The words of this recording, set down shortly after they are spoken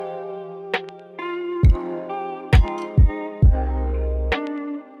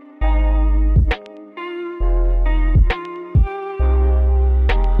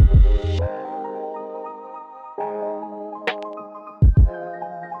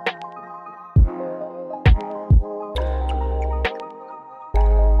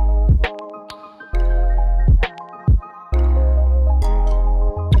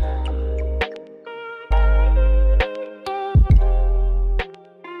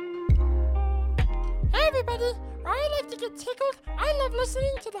everybody. While I like to get tickled, I love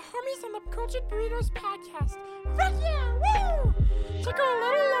listening to the Homies on the Cultured Burritos podcast. Fuck yeah! Woo! Tickle a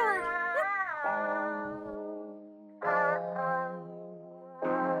little lower.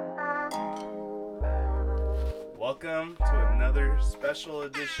 Welcome to another special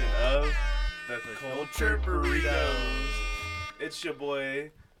edition of the Cultured Burritos. It's your boy,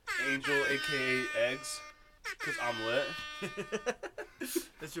 Angel, aka Eggs, because I'm lit.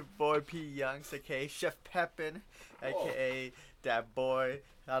 It's your boy P. Youngs, aka Chef Pepin, aka that boy.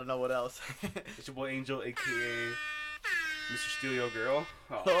 I don't know what else. It's your boy Angel, aka Mr. Steal Your Girl.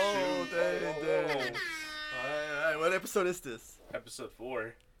 Oh, shoot. dang. Alright, what episode is this? Episode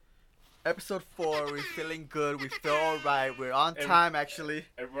 4. Episode 4, we're feeling good, we feel alright, we're on time actually.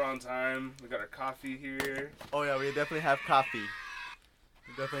 We're on time. We got our coffee here. Oh yeah, we definitely have coffee.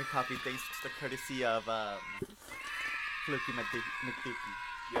 We definitely have coffee thanks to the courtesy of Fluky McDookie.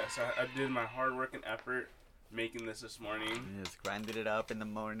 Yes, I did my hard work and effort making this morning. Just grinded it up in the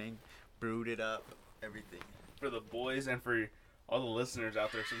morning, brewed it up, everything. For the boys and for all the listeners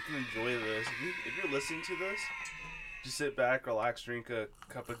out there, so we can enjoy this. If you're listening to this, just sit back, relax, drink a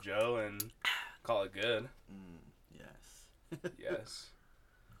cup of Joe, and call it good. Yes. Yes.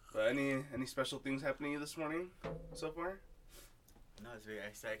 But any special things happening to you this morning so far? No,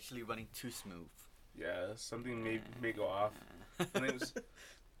 it's actually running too smooth. Yeah, something may go off.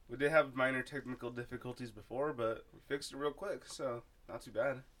 We did have minor technical difficulties before, but we fixed it real quick, so not too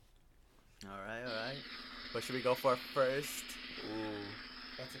bad. Alright. What should we go for first? Ooh.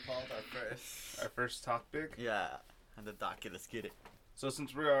 What's it called? Our first topic? Yeah, on the docket. Let's get it. So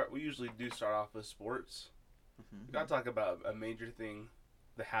since we usually do start off with sports, we gotta talk about a major thing,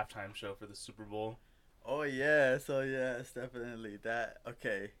 the halftime show for the Super Bowl. Oh yes, definitely.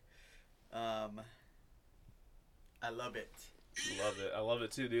 Okay. I love it. Love it. I love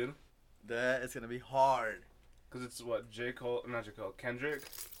it too, dude. That is gonna be hard. Cause it's what Kendrick,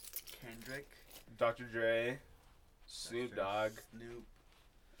 Dr. Dre, Snoop Dogg,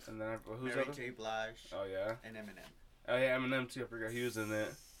 and then who's Mary other? J. Blige. Oh yeah. And Eminem. Oh yeah, Eminem too. I forgot he was in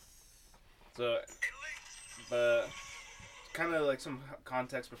it. So, but kind of like some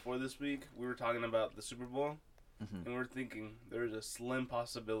context before this week, we were talking about the Super Bowl, and we were thinking there's a slim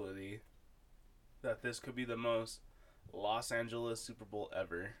possibility that this could be the most Los Angeles Super Bowl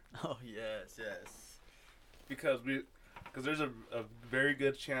ever. Oh yes. Because there's a very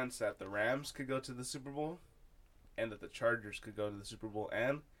good chance that the Rams could go to the Super Bowl, and that the Chargers could go to the Super Bowl,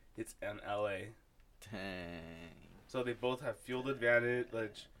 and it's in LA. Dang. So they both have field advantage.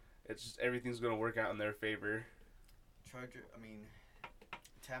 Like, it's just everything's gonna work out in their favor.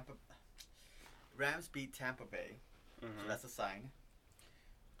 Rams beat Tampa Bay, so that's a sign.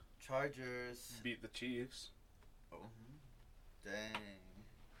 Chargers beat the Chiefs. Oh, dang.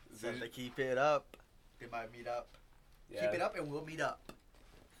 So if they keep it up, they might meet up. Yeah. Keep it up and we'll meet up.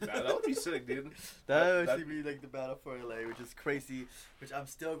 Nah, that would be sick, dude. That would be like the battle for LA, which is crazy. Which I'm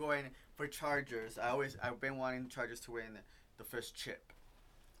still going for Chargers. I've been wanting Chargers to win the first chip.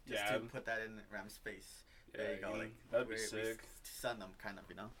 Just to put that in Rams' face. Yeah, there you go. That'd be sick. Stun them, kind of,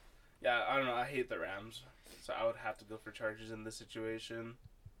 you know? Yeah, I don't know. I hate the Rams. So I would have to go for Chargers in this situation.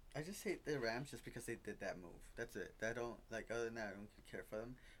 I just hate the Rams just because they did that move. That's it. Other than that, I don't care for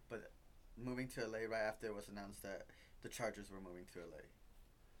them. But moving to LA right after it was announced that the Chargers were moving to LA.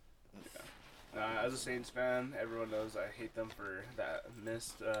 Yeah. As a Saints fan, everyone knows I hate them for that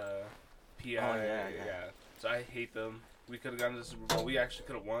missed PI. Oh, yeah. So I hate them. We could have gone to the Super Bowl. We actually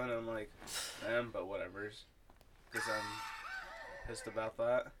could have won. I'm like, but whatever's. Because I'm pissed about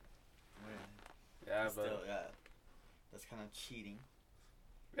that. Yeah, but still, that's kind of cheating.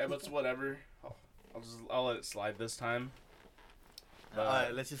 Yeah, but it's whatever. I'll let it slide this time.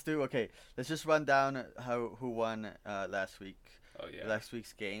 Alright, let's just run down who won last week. Oh yeah. Last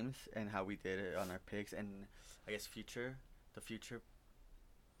week's games and how we did it on our picks and I guess the future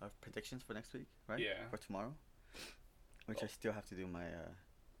predictions for next week, right? Yeah. For tomorrow. Which I still have to do my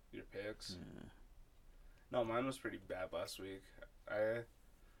your picks. Yeah. No, mine was pretty bad last week. I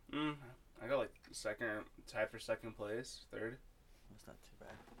got like tied for second place, third. That's not too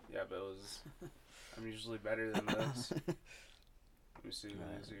bad. Yeah, but I'm usually better than this. Let me see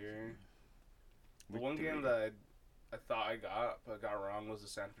who's here. The one game that I thought I got wrong was the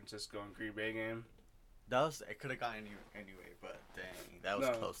San Francisco and Green Bay game. It could have gone anyway, but dang, that was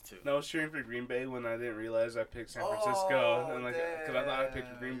close too. No, I was cheering for Green Bay when I didn't realize I picked San Francisco, and because I thought I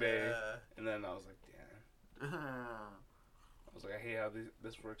picked Green Bay, and then I was like, damn. I was like, I hate how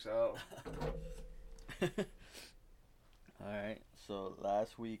this works out. All right, so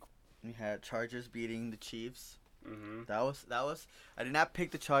last week we had Chargers beating the Chiefs. Mm-hmm. That was. I did not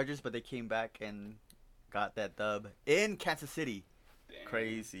pick the Chargers, but they came back and got that dub in Kansas City. Damn.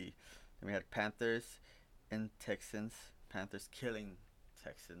 Crazy. Then we had Panthers and Texans. Panthers killing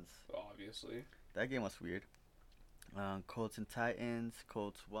Texans. Obviously. That game was weird. Colts and Titans.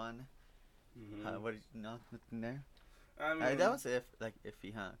 Colts won. Mm-hmm. What did you know? Nothing there. I mean, That was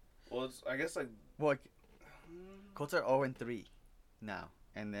iffy, huh? Well, it's, I guess like. Well, Colts are 0-3 now,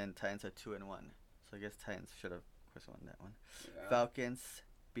 and then Titans are 2-1. So I guess Titans should have, of course, won that one. Yeah. Falcons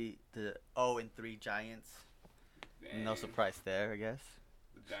beat the 0-3 Giants. Dang. No surprise there, I guess.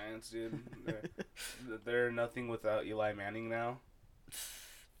 The Giants, dude. They're nothing without Eli Manning now.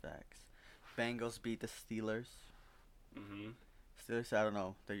 Facts. Bengals beat the Steelers. Mm-hmm. Steelers, I don't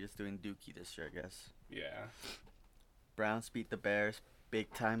know. They're just doing dookie this year, I guess. Yeah. Browns beat the Bears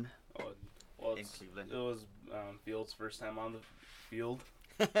big time. Well, in Cleveland. It was Fields' first time on the field.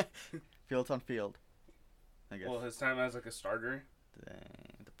 Fields on field, I guess. Well, his time as like a starter.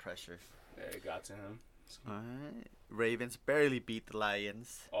 Dang, the pressure. Yeah, it got to him. Alright. Ravens barely beat the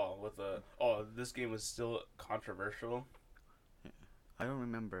Lions. This game was still controversial. I don't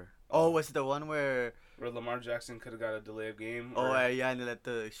remember. Oh, was it the one where Lamar Jackson could have got a delay of game? Yeah, and they let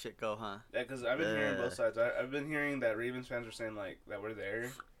the shit go, huh? Yeah, because I've been hearing both sides. I've been hearing that Ravens fans are saying like that we're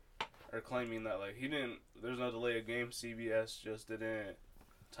there, or claiming that like he didn't. There's no delay of game. CBS just didn't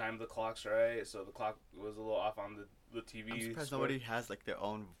time the clocks right, so the clock was a little off on the TV. I'm surprised nobody has like their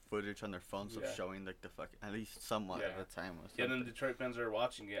own footage on their phones of Yeah. showing like the at least somewhat of the time. Yeah, then Detroit fans are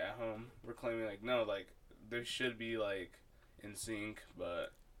watching it at home. We're claiming like no, like they should be like in sync,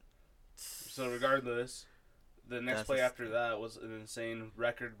 but so regardless, the next play after that was an insane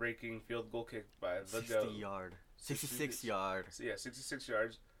record-breaking field goal kick by the 66 yard. So yeah, 66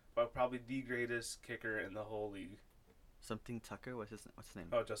 yards, but probably the greatest kicker in the whole league. Something Tucker, what's his name?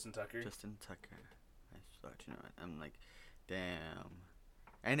 Oh, Justin Tucker. Justin Tucker. I thought, you know, I'm like, damn.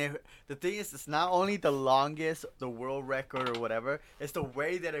 And the thing is, it's not only the longest, the world record or whatever. It's the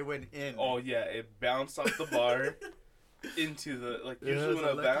way that it went in. Oh yeah, it bounced off the bar into the usually when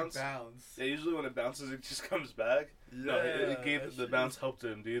it bounces. Yeah, usually when it bounces, it just comes back. Yeah, no, it gave the bounce help to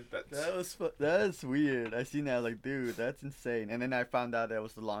him, dude. That's weird. I seen that, like, dude, that's insane. And then I found out that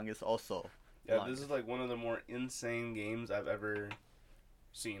was the longest also. Yeah, this is like one of the more insane games I've ever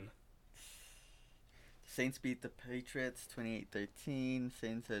seen. Saints beat the Patriots 28-13.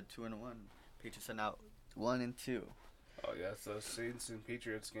 Saints at 2-1. Patriots are now 1-2. Oh yeah, so Saints and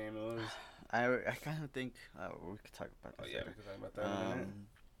Patriots game it was. I kind of think we could talk about this. Oh yeah, we could talk about that in a minute.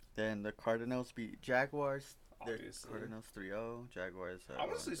 Then the Cardinals beat Jaguars. Obviously. Cardinals 3-0. Jaguars. I'm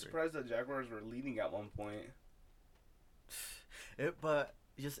honestly surprised that Jaguars were leading at one point. But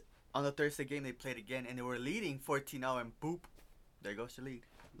just on the Thursday game they played again and they were leading 14-0 and boop, there goes your lead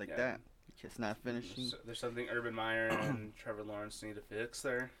that. It's not finishing. There's something Urban Meyer and Trevor Lawrence need to fix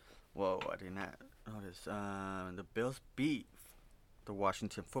there. Whoa, I did not notice. The Bills beat the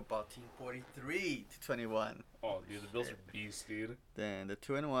Washington football team 43-21. Oh, dude, the Bills are beasts, dude. Then the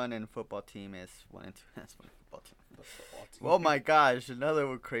 2-1 and football team is 1-2. That's one football team. The football team. Oh my gosh,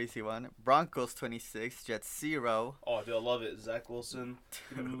 another crazy one. Broncos 26, Jets 0. Oh, dude, I love it. Zach Wilson,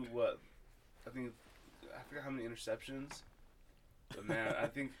 threw what? I forgot how many interceptions. But man, I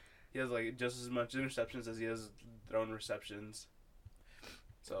think he has like just as much interceptions as he has thrown receptions.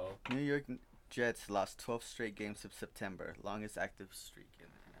 So New York Jets lost 12 straight games of September, longest active streak in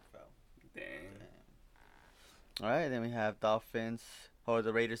the NFL. Dang. All right, then we have Dolphins. Oh,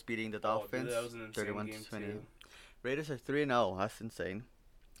 the Raiders beating the Dolphins. Dude, that was an insane game 31-20. too. Raiders are 3-0. That's insane.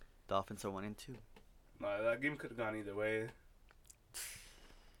 Dolphins are 1-2. No, that game could have gone either way.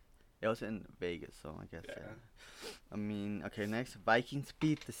 It was in Vegas, so I guess. Yeah. I mean, okay, next Vikings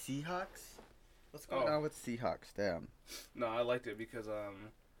beat the Seahawks. What's going on with Seahawks? Damn. No, I liked it because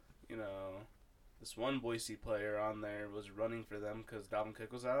this one Boise player on there was running for them because Dalvin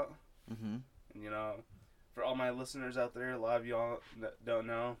Cook was out. Mm-hmm. And for all my listeners out there, a lot of y'all that don't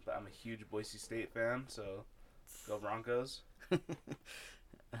know, but I'm a huge Boise State fan, so go Broncos.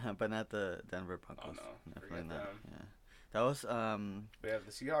 But not the Denver Broncos. Oh no, definitely not. them. Yeah. That was But yeah,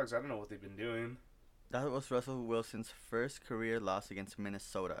 the Seahawks. I don't know what they've been doing. That was Russell Wilson's first career loss against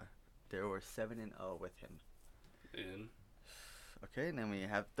Minnesota. They were 7-0 with him. Dude. Okay, and then we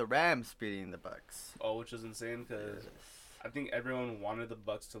have the Rams beating the Bucks. Oh, which is insane because I think everyone wanted the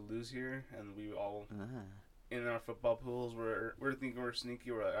Bucks to lose here, and we all in our football pools we're thinking we're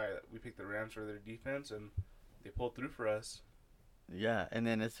sneaky. We're like, all right, we picked the Rams for their defense, and they pulled through for us. Yeah, and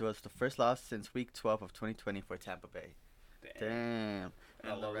then it was the first loss since Week 12 of 2020 for Tampa Bay. Damn.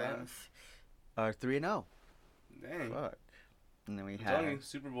 And the Rams are 3-0. Dang. Fuck. And then we have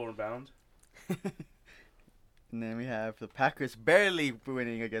Super Bowl bound. And then we have the Packers barely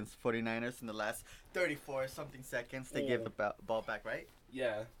winning against 49ers in the last 34-something seconds. They give the ball back, right?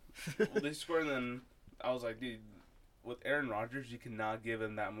 Yeah. Well, they scored, and then I was like, dude, with Aaron Rodgers, you cannot give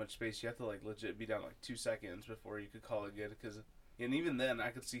him that much space. You have to, like, legit be down, like, 2 seconds before you could call it good. And even then, I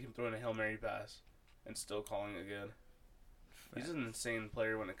could see him throwing a Hail Mary pass and still calling it good. He's an insane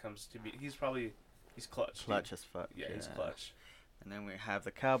player when it comes to he's clutch. Clutch as fuck. Yeah, he's clutch. And then we have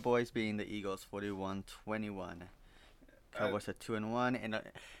the Cowboys beating the Eagles 41-21. Cowboys are 2-1, and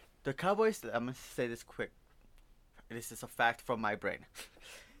the Cowboys. I'm gonna say this quick. This is a fact from my brain.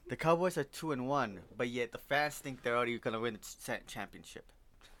 The Cowboys are 2-1, but yet the fans think they're already gonna win the championship.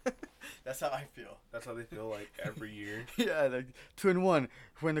 That's how I feel. That's how they feel like every year. Yeah, like 2-1.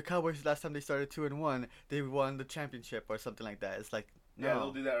 When the Cowboys last time they started 2-1, they won the championship or something like that. It's like no. Yeah,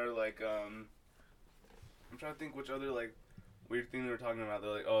 they'll do that, or like I'm trying to think which other like weird thing they were talking about.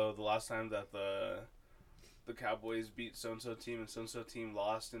 They're like, oh, the last time that the Cowboys beat so and so team and so and so team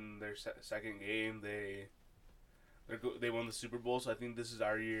lost in their second game, they won the Super Bowl. So I think this is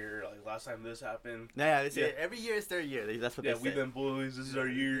our year. Like last time this happened. Yeah, every year is their year. That's what they say. Yeah, we've been boys. This is our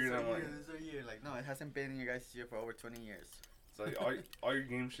year. This is our year. Like no, it hasn't been your guys' year for over 20 years. So like, all your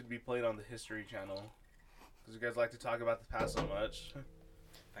games should be played on the History Channel, because you guys like to talk about the past so much.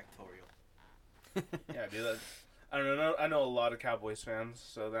 Factorial. Yeah, dude. I don't know. I know a lot of Cowboys fans,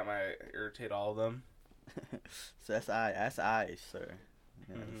 so that might irritate all of them. So that's I, sir.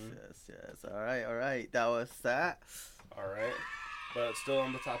 Yes. All right. That was that. All right. But still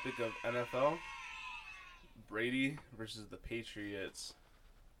on the topic of NFL, Brady versus the Patriots.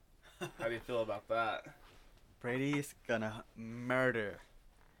 How do you feel about that? Brady's gonna murder.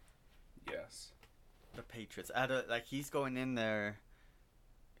 Yes. The Patriots. He's going in there.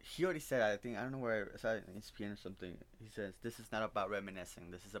 He already said, I don't know where, it's at ESPN or something. He says, this is not about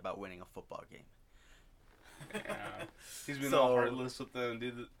reminiscing. This is about winning a football game. Yeah. He's been all heartless with them.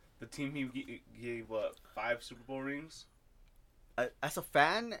 Dude, the team he gave, 5 Super Bowl rings? As a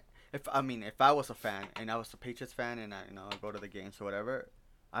fan, if I was a fan and I was a Patriots fan and I go to the games or whatever,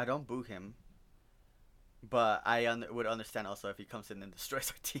 I don't boo him. But I would understand also if he comes in and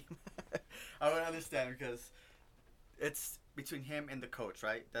destroys our team. I would understand because it's between him and the coach,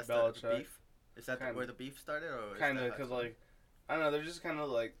 right? That's the beef. Is that where the beef started, or kind of? Because I don't know, they're just kind of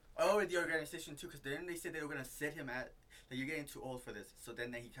like. Oh, the organization too, because then they said they were gonna sit him at that you're getting too old for this. So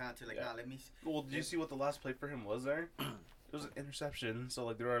then he kind of nah, let me. Well, did you see what the last play for him was there? It was an interception. So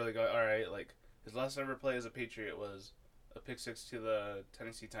like they were like, all right, like his last ever play as a Patriot was a pick 6 to the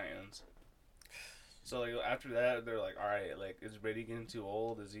Tennessee Titans. So like after that, they're like, all right, like is Brady getting too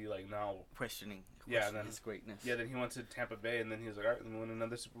old? Is he like now questioning and then his greatness? Yeah, then he went to Tampa Bay, and then he was like, all right, we win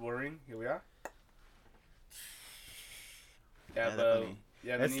another Super Bowl ring. Here we are. Yeah,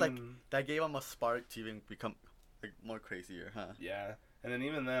 but it's like that gave him a spark to even become like more crazier, huh? Yeah, and then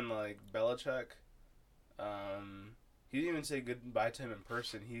even then, like Belichick, he didn't even say goodbye to him in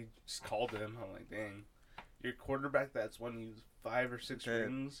person. He just called him. I'm like, dang, your quarterback that's won you 5 or 6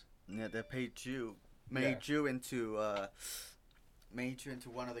 rings. Yeah, they made you into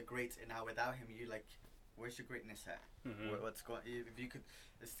one of the greats, and now without him, you like, where's your greatness at? Mm-hmm. What's going? If you could,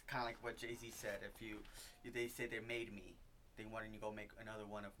 it's kind of like what Jay-Z said. If they say they made me, then why don't you go make another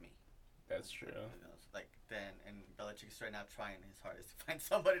one of me? That's true. Like then, and Belichick is right now trying his hardest to find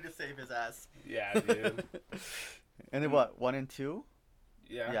somebody to save his ass. Yeah, dude. And then what? 1 and 2?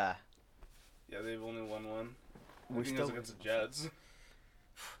 Yeah. Yeah. Yeah, they've only won one. We're still against the Jets.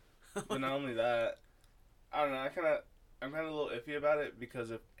 But not only that, I don't know. I'm kind of a little iffy about it,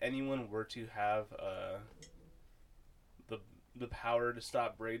 because if anyone were to have the power to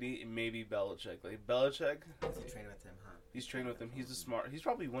stop Brady, it may be Belichick. Like Belichick, Has he trained with him, huh? He's trained with him. He's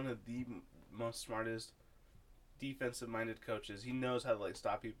probably one of the most smartest defensive-minded coaches. He knows how to like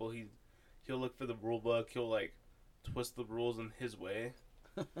stop people. He'll look for the rule book. He'll like twist the rules in his way.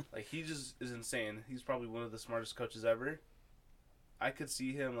 Like he just is insane. He's probably one of the smartest coaches ever. I could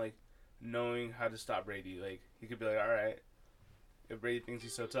see him like knowing how to stop Brady. Like he could be like, all right, if Brady thinks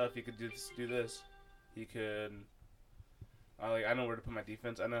he's so tough, he could do this. He could. I know where to put my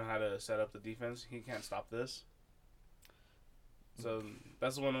defense. I know how to set up the defense. He can't stop this. So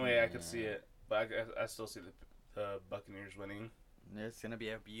that's one way I could see it. But I still see the Buccaneers winning. It's gonna be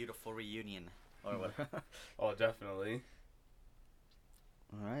a beautiful reunion, or what? Oh, definitely.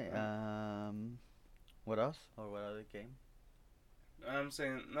 All right. What else? Or what other game? I'm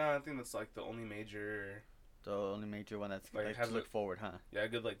saying I think that's like the only major. The only major one that's like has to look forward, huh? Yeah, a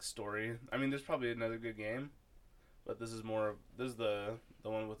good like story. I mean, there's probably another good game, but this is the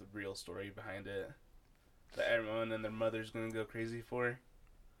one with a real story behind it that everyone and their mother's gonna go crazy for.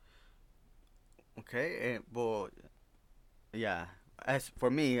 Okay, well, yeah. As for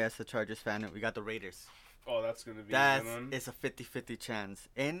me, as a Chargers fan, we got the Raiders. Oh, that's gonna be a That's good one. it's a 50-50 chance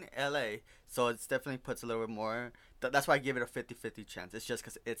in LA, so it's definitely puts a little bit more. That's why I give it a 50-50 chance. It's just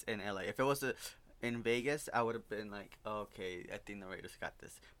because it's in LA. If it was in Vegas, I would have been like, okay, I think the Raiders got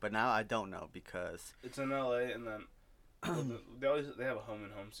this. But now I don't know because It's in LA, and then they have a home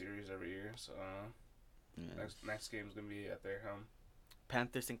and home series every year. So next game's gonna be at their home.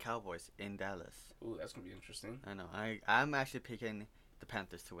 Panthers and Cowboys in Dallas. Ooh, that's gonna be interesting. I know. I'm actually picking the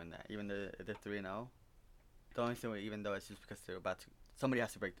Panthers to win that, even though they're 3-0. The only thing, even though it's just because they're about to, somebody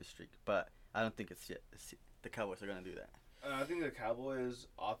has to break the streak. But I don't think it's yet. The Cowboys are gonna do that. I think the Cowboys'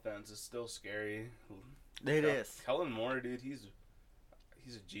 offense is still scary. It is. Kellen Moore, dude, he's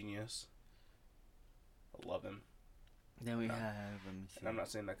a genius. I love him. Then we have. Let me see. And I'm not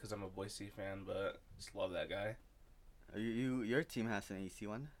saying that because I'm a Boise fan, but just love that guy. Your team has an easy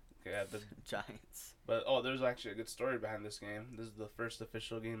one. Yeah, the Giants. But there's actually a good story behind this game. This is the first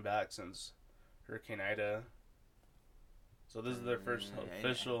official game back since Hurricane Ida. So this is their first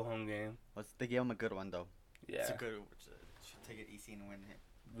official home game. They gave them a good one though. Yeah. It's a good. Should take it easy and win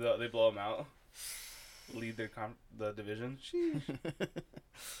it. They blow them out. Lead the division.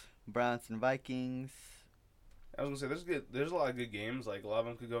 Browns and Vikings. I was gonna say there's a lot of good games. Like a lot of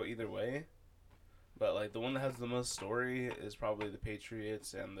them could go either way. But like the one that has the most story is probably the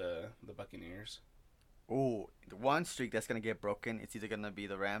Patriots and the Buccaneers. Oh, the one streak that's gonna get broken. It's either gonna be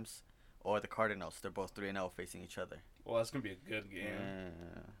the Rams or the Cardinals. They're both 3-0 facing each other. Well, that's gonna be a good game.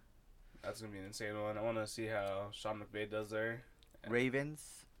 Yeah. That's gonna be an insane one. I want to see how Sean McVay does there.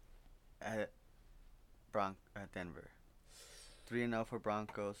 Ravens at Denver. 3-0 for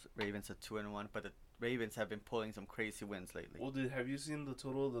Broncos. Ravens are 2-1, but the Ravens have been pulling some crazy wins lately. Well, dude, have you seen the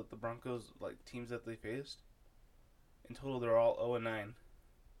total that the Broncos teams that they faced? In total, they're all 0-9.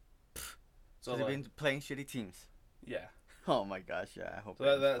 So they've been playing shitty teams. Yeah. Oh my gosh, yeah. I hope.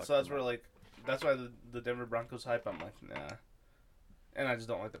 So that's where that's why the Denver Broncos hype. I'm like, nah. And I just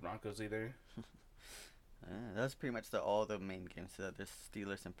don't like the Broncos either. That's pretty much all the main games. There's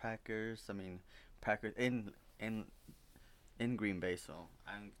Steelers and Packers. I mean, Packers in Green Bay, so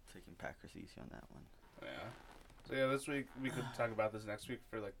I'm taking Packers easy on that one. Yeah. So yeah, this week we could talk about this next week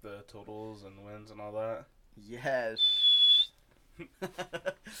for the totals and wins and all that. Yes.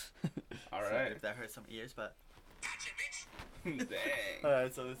 All Sorry right. if that hurt some ears, but. Dang. All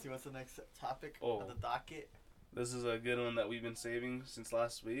right, so let's see what's the next topic on the docket. This is a good one that we've been saving since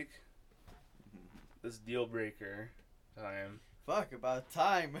last week. This deal breaker time. Fuck, about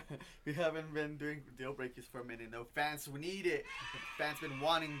time. We haven't been doing deal breakers for a minute. No, fans, we need it. Fans been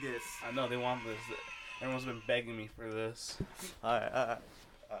wanting this. I know they want this. Everyone's been begging me for this. Alright,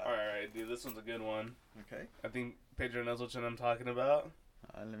 Alright, dude, this one's a good one. Okay. I think Pedro knows what I'm talking about.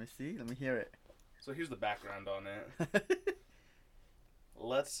 Let me see. Let me hear it. So here's the background on it.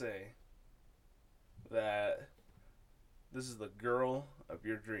 Let's say that this is the girl of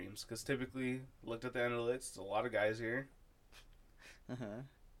your dreams. Because typically, looked at the analytics, there's a lot of guys here. Uh-huh.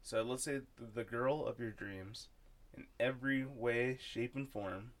 So let's say the girl of your dreams, in every way, shape, and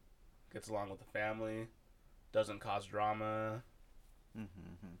form, gets along with the family, doesn't cause drama,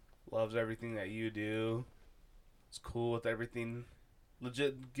 loves everything that you do, is cool with everything,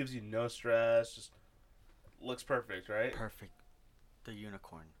 legit gives you no stress, just looks perfect, right? Perfect. The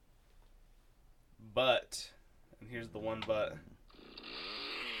unicorn. But, and here's the one but,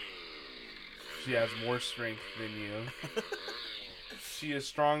 she has more strength than you. She is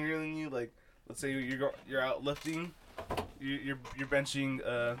stronger than you. Like, let's say you're out lifting, you're benching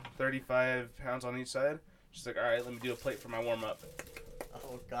 35 pounds on each side. She's like, all right, let me do a plate for my warm up.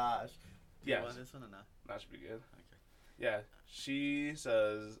 Oh gosh. Do Yeah. you want this one or not? That should be good. Okay. Yeah, she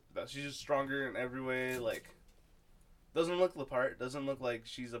says that she's just stronger in every way. Like, doesn't look the part. Doesn't look like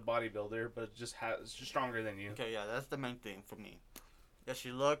she's a bodybuilder, but it's just stronger than you. Okay, yeah, that's the main thing for me. Does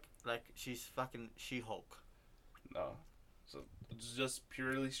she look like she's fucking She-Hulk? No. So it's just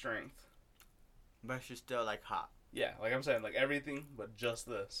purely strength. But she's still like hot. Yeah, like I'm saying, like everything, but just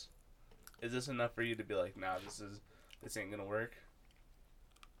this. Is this enough for you to be like, nah, this ain't gonna work?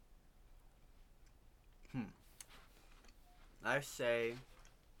 I say.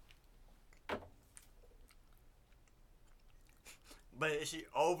 But is she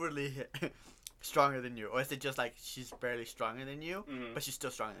overly stronger than you, or is it just like she's barely stronger than you, but she's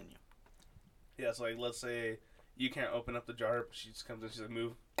still stronger than you? Yeah, so like let's say you can't open up the jar, but she just comes in, she's like,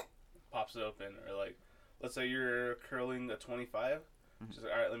 move, pops it open. Or like, let's say you're curling a 25, she's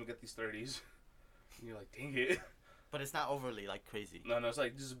like, all right, let me get these 30s. And you're like, dang it. But it's not overly like crazy. No, it's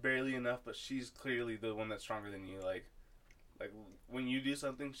like just barely enough, but she's clearly the one that's stronger than you. Like when you do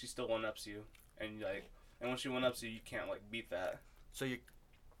something, she still one-ups you. and when she went up, so you can't like beat that. So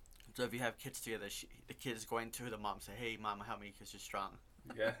if you have kids together, the kid is going to the mom say, "Hey, mom, help me because you're strong."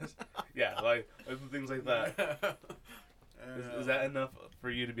 Yes. Yeah, like things like that. Is that enough for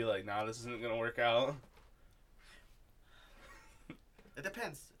you to be like, nah, this isn't gonna work out? It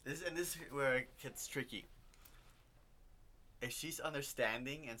depends. This is where it gets tricky. If she's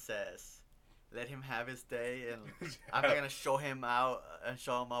understanding and says, "Let him have his day," and I'm not gonna show him out and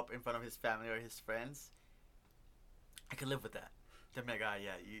show him up in front of his family or his friends, I can live with that. Then be like, "Ah,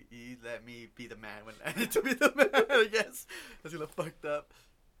 yeah, you let me be the man when I need to be the man." I guess that's gonna fucked up.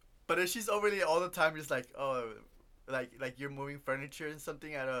 But if she's overly all the time, just like, oh, like you're moving furniture and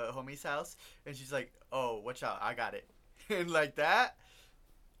something at a homie's house, and she's like, "Oh, watch out, I got it," and like that,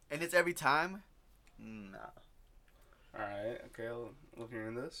 and it's every time. No. All right. Okay. Love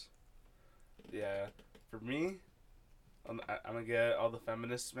hearing this. Yeah. For me, I'm gonna get all the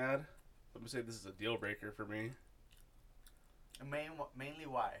feminists mad. Let me say this is a deal breaker for me. Mainly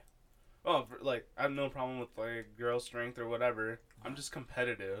why? Oh, like I have no problem with like girl strength or whatever. I'm just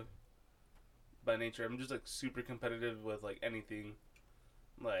competitive by nature. I'm just like super competitive with like anything.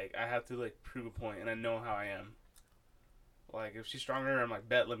 Like I have to like prove a point, and I know how I am. Like if she's stronger, I'm like,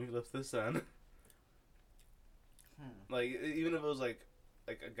 bet, let me lift this then. Like even if it was like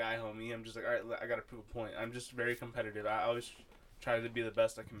a guy homie, I'm just like, all right, I gotta prove a point. I'm just very competitive. I always try to be the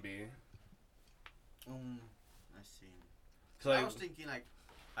best I can be. I see. So I was thinking like,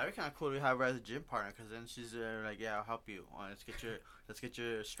 I'd be kind of cool to have her as a gym partner, because then she's like, yeah, I'll help you. Let's get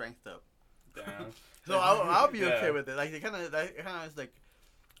your strength up. Damn. So I'll be okay with it. Like it kind of is like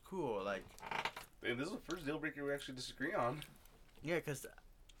cool. Like, and this is the first deal breaker we actually disagree on. Yeah, because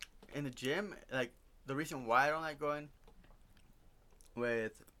in the gym, like the reason why I don't like going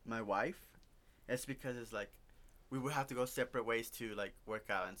with my wife is because it's like we would have to go separate ways to like work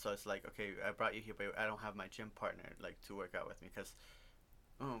out, and so it's like, okay, I brought you here, but I don't have my gym partner like to work out with me, because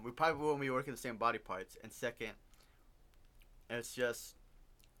we probably won't be working the same body parts. And second, it's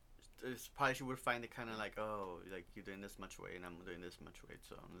probably she would find it kind of like, oh, like you're doing this much weight and I'm doing this much weight,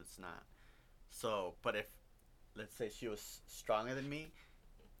 so it's not. So, but if let's say she was stronger than me,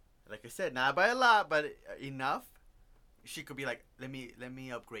 like I said, not by a lot, but enough, she could be like, let me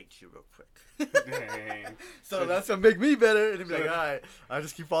upgrade you real quick. Dang. So that's gonna make me better, and be like, all right, I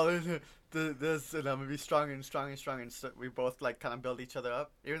just keep following this, and I'm gonna be stronger and stronger and stronger, and so we both like kind of build each other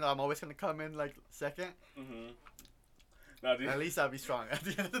up. Even though I'm always gonna come in like second, Nah, dude. at least I'll be strong at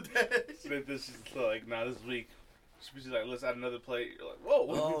the end of the day. This is like, nah, this week. She's like, let's add another plate. You're like, whoa.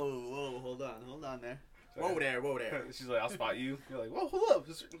 Whoa, hold on there. Whoa there. She's like, I'll spot you. You're like, whoa, hold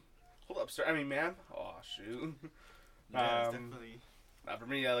up, sir. I mean, ma'am. Oh, shoot. Yeah, it's definitely. Nah, for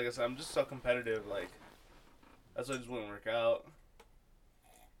me, yeah, like I said, I'm just so competitive. Like, that's why it just wouldn't work out.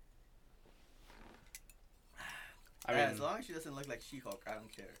 I mean, as long as she doesn't look like She-Hulk, I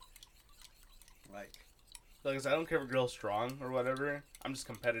don't care. Like I said, I don't care if a girl's strong or whatever. I'm just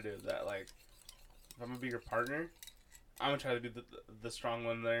competitive. That like, if I'm gonna be your partner, I'm gonna try to be the strong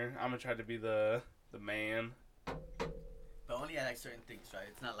one there. I'm gonna try to be the man. But only at like certain things, right?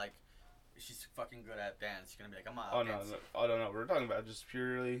 It's not like she's fucking good at dance. You're gonna be like, I'm not. Oh no. We're talking about just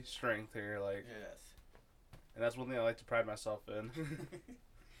purely strength here, like. Yes. And that's one thing I like to pride myself in.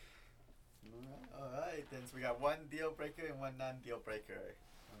 Alright, then so we got one deal breaker and one non-deal breaker.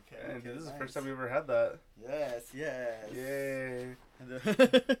 Okay. And this is nice. the first time we ever had that. Yes. Yay.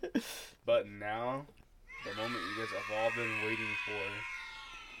 But now, the moment you guys have all been waiting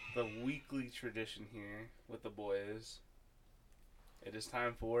for, the weekly tradition here with the boys. It is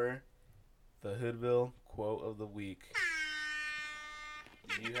time for the Hoodville quote of the week.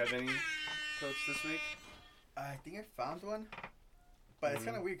 Do you have any quotes this week? I think I found one, but it's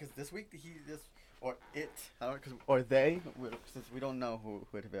kind of weird because this week or they, since we don't know who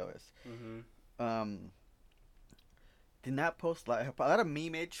Hoodville is. Did not post a lot of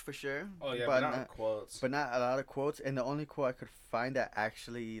memeage for sure. Oh yeah, but not quotes. But not a lot of quotes. And the only quote I could find that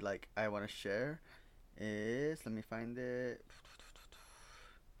actually like I want to share is, let me find it.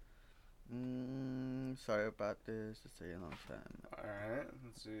 Sorry about this. It's taking a long time. Alright,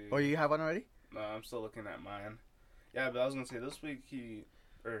 let's see. Oh, you have one already? No, I'm still looking at mine. Yeah, but I was gonna say this week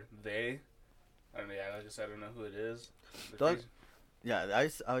they. I don't know. Yeah, like I said, I don't know who it is. Yeah, I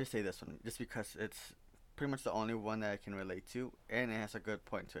always say this one just because it's pretty much the only one that I can relate to, and it has a good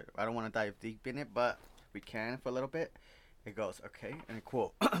point to it. I don't want to dive deep in it, but we can for a little bit. It goes, okay, and a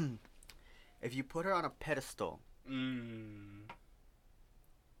quote. If you put her on a pedestal,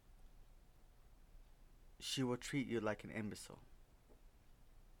 she will treat you like an imbecile.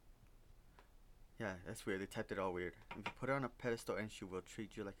 Yeah, that's weird. They typed it all weird. If you put her on a pedestal, and she will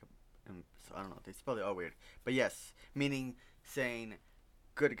treat you like And so I don't know. They spell it all weird. But yes, meaning saying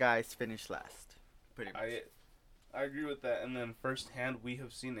good guys finish last. Pretty much. I agree with that. And then firsthand, we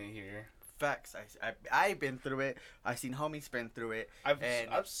have seen it here. Facts. I've been through it. I've seen homies been through it.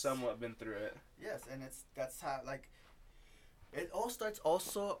 I've somewhat been through it. Yes, and that's how like it all starts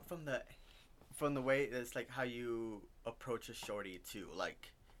also from the way it's like how you approach a shorty too.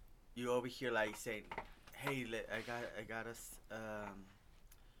 Like you over here like saying, "Hey,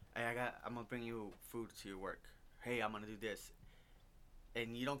 I'm gonna bring you food to your work. Hey, I'm gonna do this."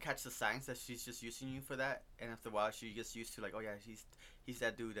 And you don't catch the signs that she's just using you for that, and after a while she gets used to like, oh yeah, he's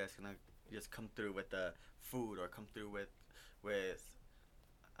that dude that's gonna just come through with the food or come through with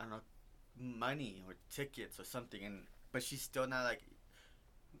I don't know, money or tickets or something, but she's still not like,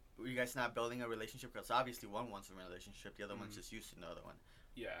 you guys not building a relationship because obviously one wants a relationship, the other one's just using the other one.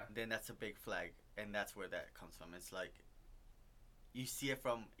 Yeah. Then that's a big flag, and that's where that comes from. It's like you see it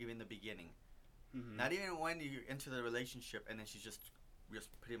from even the beginning, not even when you enter the relationship, and then she's just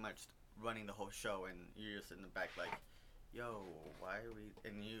pretty much running the whole show, and you're just in the back like, yo, why are we,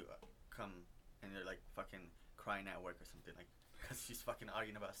 and you come and you're like fucking crying at work or something, like because she's fucking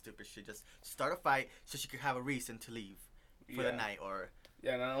arguing about stupid shit. Just start a fight so she could have a reason to leave for the night. Or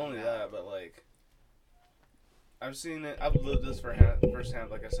not only that, but like I've seen it, I've lived this firsthand,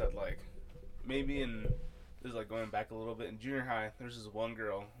 like I said, like maybe this is like going back a little bit in junior high. There's this one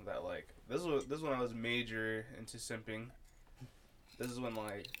girl that like this is when I was major into simping. This is when,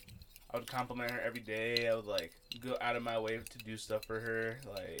 like, I would compliment her every day. I would, like, go out of my way to do stuff for her.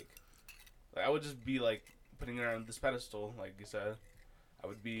 Like I would just be, like, putting her on this pedestal, like you said. I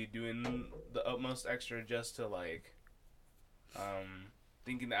would be doing the utmost extra just to, like,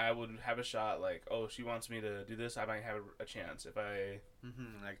 thinking that I would have a shot. Like, oh, she wants me to do this, I might have a chance. If I...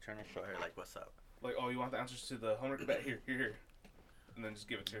 like, trying to show her, like, what's up. Like, oh, you want the answers to the homework? Bet, here. And then just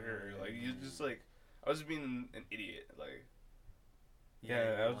give it to her. Like, you just, like... I was just being an idiot, like...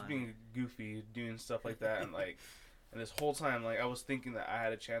 Yeah, I was being goofy, doing stuff like that, and like, and this whole time, like, I was thinking that I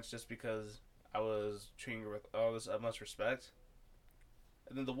had a chance just because I was treating her with all this utmost respect.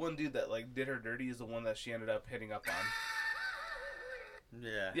 And then the one dude that like did her dirty is the one that she ended up hitting up on.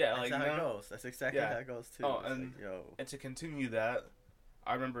 Yeah, like that's how it goes. That's exactly how it goes too. Oh, and to continue that,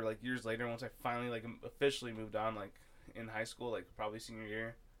 I remember like years later, once I finally like officially moved on, like in high school, like probably senior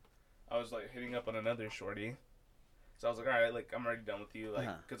year, I was like hitting up on another shorty. So I was like, all right, like, I'm already done with you. Like,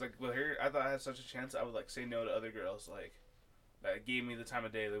 because, like, with her, I thought I had such a chance I would, like, say no to other girls, like, that gave me the time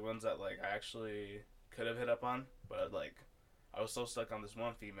of day. The ones that, like, I actually could have hit up on. But, like, I was so stuck on this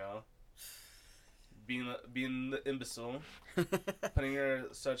one female. Being the imbecile. Putting her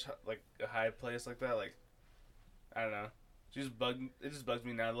in such, like, a high place like that. Like, I don't know. It just bugs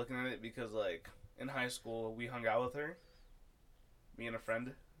me now looking at it because, like, in high school, we hung out with her. Me and a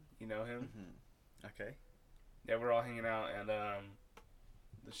friend. You know him. Okay. Yeah, we're all hanging out, and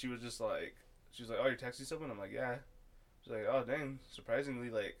she was just like, oh, you're texting someone? I'm like, yeah. She's like, oh, dang, surprisingly,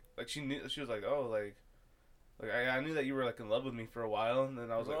 like she knew, she was like, oh, like I knew that you were like in love with me for a while, and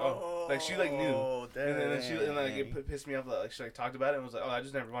then I was like, oh, like she like knew, dang. and then like it pissed me off that like she like talked about it and was like, oh, I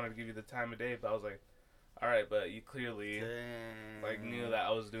just never wanted to give you the time of day, but I was like, all right, but you clearly like knew that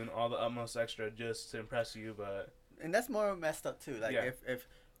I was doing all the utmost extra just to impress you, but and that's more messed up too, like if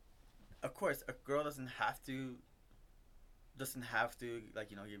of course, a girl doesn't have to, like,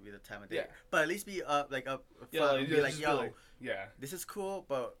 you know, give you the time of day. Yeah. But at least be like be like, yo, this is cool,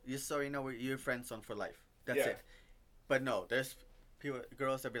 but just so you know, you're friend zone for life. That's it. But no, there's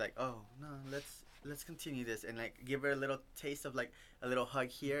girls that be like, oh no, let's continue this, and like give her a little taste of like a little hug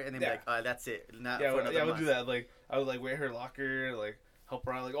here, and then be like, oh, that's it. Not for another month. I would do that. Like I would like wear her locker, like. Help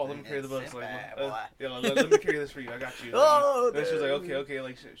her out, like, oh, let me carry the books, like, let me carry this for you, I got you. And then she was like, okay,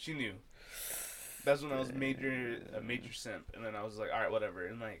 like, she knew. That's when I was a major simp, and then I was like, all right, whatever,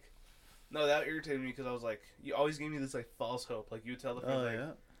 and like, no, that irritated me, because I was like, you always gave me this, like, false hope, like, you would tell the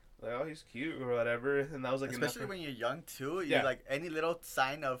friend, like, oh, he's cute, or whatever, and that was, like, especially when you're young, too, you're like, any little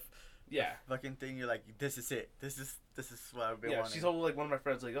sign of fucking thing, you're like, this is it, this is what I've been wanting. She told, like, one of my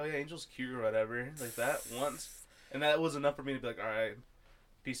friends, like, oh, yeah, Angel's cute, or whatever, like, that, once, and that was enough for me to be like, all right,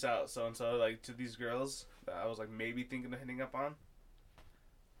 peace out, so-and-so, like, to these girls that I was, like, maybe thinking of hitting up on.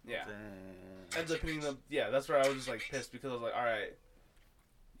 Yeah. Ends up hitting them, that's where I was just, like, pissed, because I was like, alright,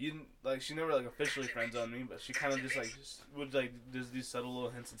 you didn't, like, she never, like, officially friend-zoned me, but she kind of just, like, would, like, just do subtle little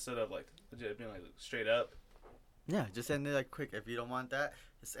hints instead of, like, legit being, like, straight up. Yeah, just end it, like, quick. If you don't want that,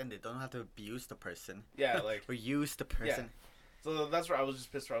 just end it. Don't have to abuse the person. Yeah, like. Or use the person. Yeah. So that's where I was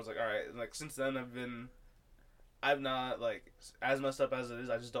just pissed, where I was like, alright, and, like, since then I've not, like, as messed up as it is,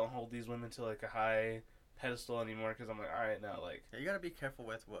 I just don't hold these women to, like, a high pedestal anymore because I'm like, all right, now like you gotta be careful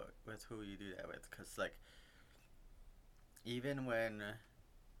with who you do that with, cause like even when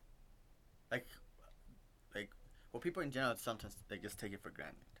like well, people in general sometimes they just take it for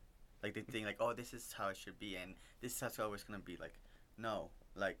granted. Like they think like, oh, this is how it should be and this is how it's always gonna be. Like, no,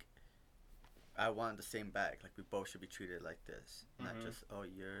 like I want the same back. Like we both should be treated like this, not just oh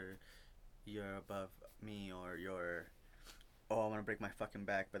you're above me or you're oh I want to break my fucking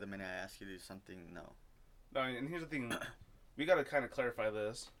back, but the minute I ask you to do something, no. No, and here's the thing, we gotta kind of clarify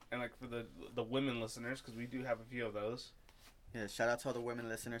this, and like for the women listeners, because we do have a few of those. Yeah, shout out to all the women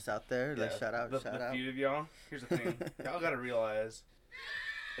listeners out there. Yeah, like, shout out. The few of y'all. Here's the thing, y'all gotta realize,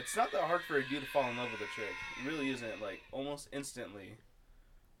 it's not that hard for a dude to fall in love with a chick. It really isn't. Like almost instantly,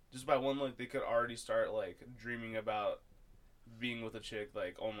 just by one look, they could already start like dreaming about being with a chick.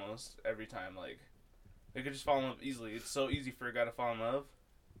 Like almost every time, like they could just fall in love easily. It's so easy for a guy to fall in love.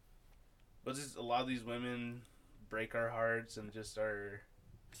 But just a lot of these women break our hearts and just are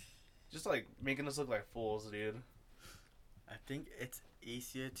just like making us look like fools, dude. I think it's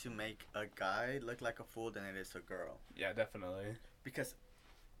easier to make a guy look like a fool than it is a girl. Yeah, definitely. Because,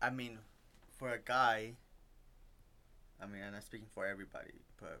 I mean, for a guy, I mean, I'm not speaking for everybody,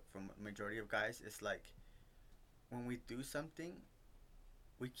 but for majority of guys, it's like when we do something,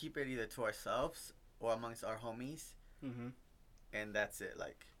 we keep it either to ourselves or amongst our homies, and that's it.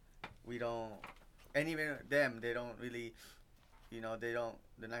 Like, we don't, and even them, they don't really, they're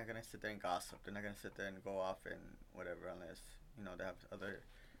not gonna sit there and gossip. They're not gonna sit there and go off and whatever unless, they have other,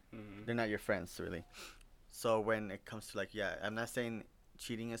 they're not your friends really. So when it comes to like, yeah, I'm not saying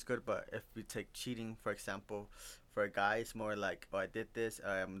cheating is good, but if we take cheating, for example, for a guy, it's more like, oh, I did this,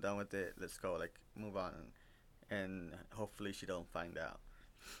 I'm done with it, let's go, like, move on, and hopefully she don't find out.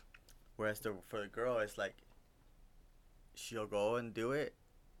 Whereas for the girl, it's like, she'll go and do it,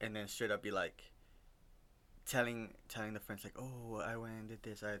 and then straight up be like, telling the friends like, oh, I went and did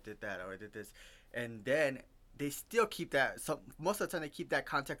this, I did that, or I did this, and then they still keep that. So most of the time they keep that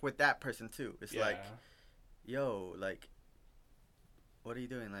contact with that person too. It's like, yo, like, what are you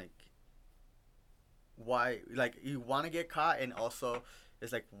doing? Like, why? Like, you want to get caught, and also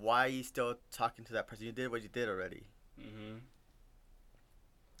it's like, why are you still talking to that person? You did what you did already. I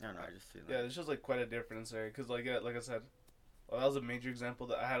don't know. I just see that. Yeah, there's just like quite a difference there, because like I said, well, that was a major example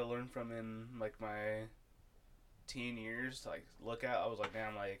that I had to learn from in like my teen years to like look at. I was like,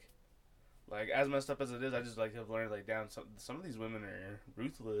 damn, like as messed up as it is, I just like have learned like, damn, some of these women are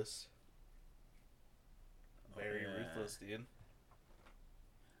ruthless, very ruthless, dude.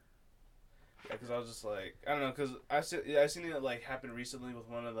 Yeah, because I was just like, I don't know, because I seen it like happen recently with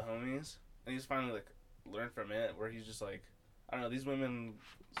one of the homies, and he's finally like learned from it, where he's just like, I don't know, these women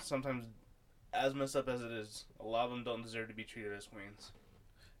sometimes, as messed up as it is, a lot of them don't deserve to be treated as queens.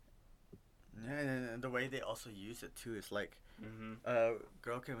 Yeah, and the way they also use it too is like, a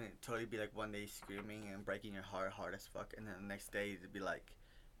girl can totally be like one day screaming and breaking your heart hard as fuck, and then the next day it'd be like,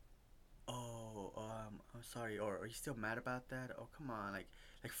 oh, I'm sorry, or are you still mad about that? Oh, come on, like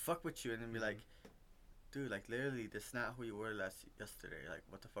fuck with you, and then be like, dude, like literally, that's not who you were yesterday. Like,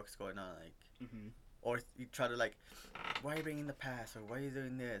 what the fuck's going on? Like, or you try to like, why are you bringing the past, or why are you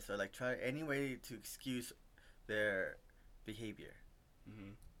doing this, or like try any way to excuse their behavior.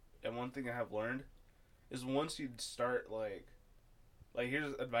 And one thing I have learned is once you start like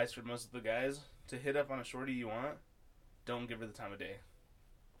here's advice for most of the guys: to hit up on a shorty you want, don't give her the time of day.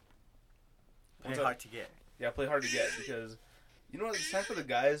 Play hard to get. Yeah, play hard to get, because you know what, it's time for the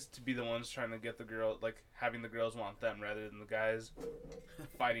guys to be the ones trying to get the girl, like having the girls want them rather than the guys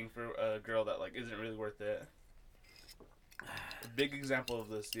fighting for a girl that like isn't really worth it. A big example of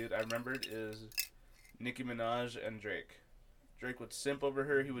this, dude, I remembered, is Nicki Minaj and Drake. Drake would simp over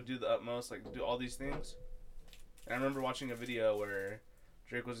her. He would do the utmost, like do all these things. And I remember watching a video where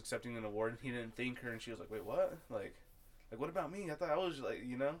Drake was accepting an award and he didn't thank her, and she was like, "Wait, what? Like what about me? I thought I was like,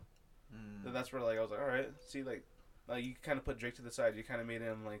 So that's where like I was like, all right, see, like you kind of put Drake to the side. You kind of made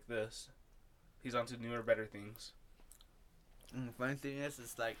him like this. He's onto newer, better things. Funny thing is,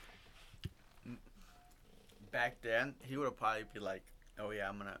 it's like back then he would have probably be like, oh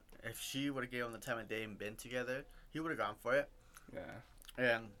yeah, if she would have gave him the time of day and been together, he would have gone for it. Yeah.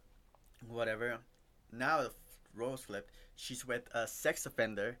 And whatever. Now the roles flipped. She's with a sex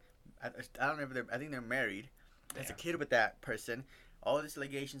offender. I don't know if I think they're married. There's a kid with that person. All these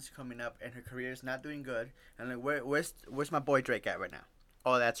allegations coming up, and her career is not doing good. And like, where's my boy Drake at right now?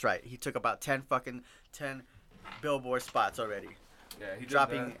 Oh, that's right. He took about 10 Billboard spots already. Yeah, he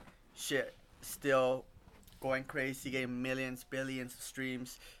dropping shit, still going crazy, getting millions, billions of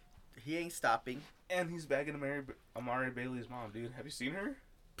streams. He ain't stopping. And he's bagging Amari Bailey's mom, dude. Have you seen her?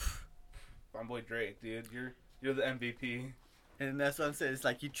 my boy Drake, dude. You're the MVP. And that's what I'm saying. It's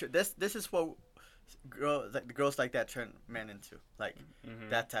like this is what girls like that turn men into, like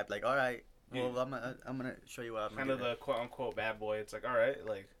that type. Like, all right, well, I'm gonna show you what I'm kind of the quote unquote bad boy. It's like, all right,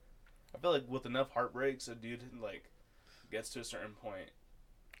 like I feel like with enough heartbreaks, a dude like gets to a certain point.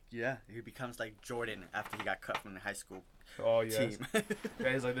 Yeah, he becomes like Jordan after he got cut from the high school yes. team.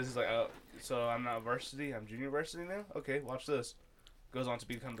 Yeah, he's like, this is like, oh, so I'm not varsity, I'm junior varsity now? Okay, watch this. Goes on to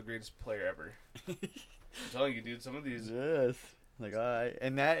become the greatest player ever. I'm telling you, dude, some of these... Yes. Like, alright.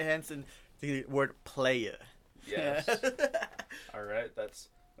 And that hence in the word player. Yes. Alright, that's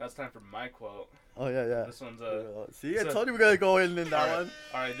time for my quote. Oh, yeah. This one's, see, I told you we're going to go in that one.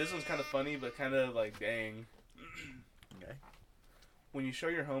 Alright, this one's kind of funny, but kind of like, dang. Okay. When you show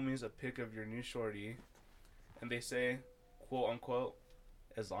your homies a pic of your new shorty, and they say, quote unquote,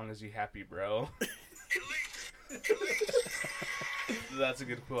 as long as you happy, bro. That's a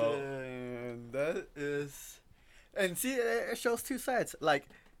good quote. And that is... And see, it shows two sides. Like,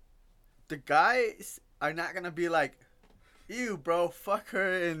 the guys are not going to be like, ew, bro, fuck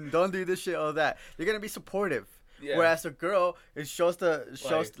her, and don't do this shit, all that. They're going to be supportive. Yeah. Whereas a girl, it shows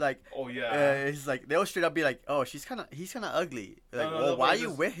like oh yeah, it's like they'll straight up be like, oh, he's kind of ugly. Like, well, why are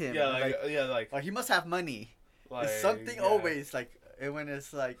you with him? Yeah, like oh, he must have money. Like, it's something always like, and when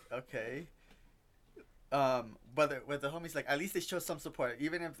it's like, okay, but with the homies, like at least they show some support,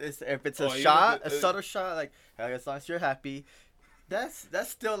 even if it's a shot, a subtle shot, like as long as you're happy. That's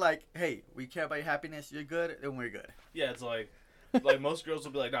still like, hey, we care about your happiness. You're good, and we're good. Yeah, it's like most girls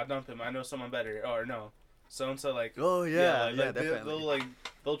will be like, nah, dump him. I know someone better, or no. So and so like, oh yeah, definitely.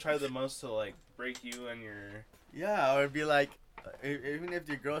 They'll try the most to like break you and your. Yeah, or be like, even if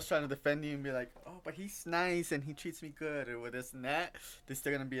your girl's trying to defend you and be like, oh, but he's nice and he treats me good or with this and that, they're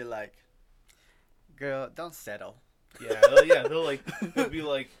still gonna be like, girl, don't settle. Yeah, they'll be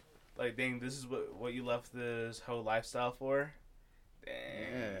like, dang, this is what you left this whole lifestyle for. Dang.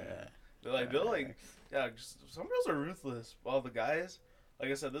 Yeah. They'll like, yeah. Some girls are ruthless. While the guys. Like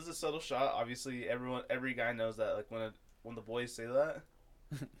I said, this is a subtle shot. Obviously, every guy knows that. Like when the boys say that,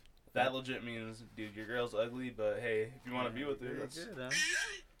 that legit means, dude, your girl's ugly, but hey, if you want to be with her, that's good, huh?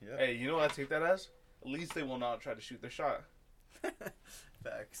 Yep. Hey, you know what I take that as? At least they will not try to shoot their shot.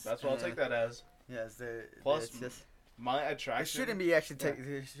 Facts. That's what I'll take that as. Yes. Plus, my attraction. It shouldn't be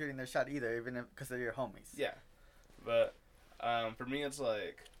actually shooting their shot either, even because they're your homies. Yeah, but for me, it's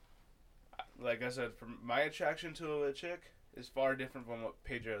like I said, for my attraction to a chick is far different from what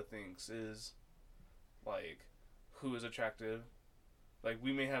Pedro thinks is, like, who is attractive. Like,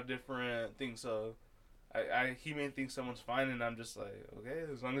 we may have different things, so he may think someone's fine, and I'm just like,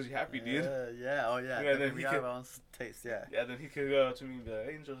 okay, as long as you're happy, dude. Yeah, then we have our own taste, yeah. Yeah, then he could go to me and be like,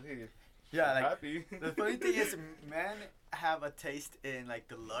 Angel, hey, yeah, I'm like, happy. The funny thing is, men have a taste in, like,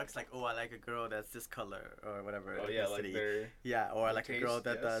 the looks, like, oh, I like a girl that's this color, or whatever. Oh, yeah, like their... Yeah, or like taste, a girl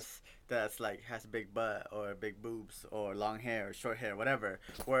that that's, like, has a big butt, or big boobs, or long hair, or short hair, whatever.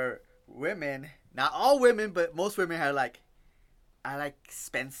 Where women, not all women, but most women are like, I like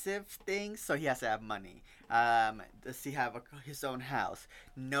expensive things, so he has to have money. Does he have his own house?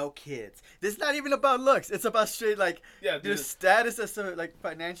 No kids. This is not even about looks. It's about straight, like, your status as like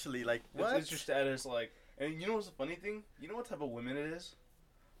financially. Like, what? It's your status, like, and you know what's the funny thing? You know what type of women it is?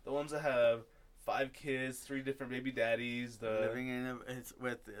 The ones that have 5 kids, 3 different baby daddies. Living in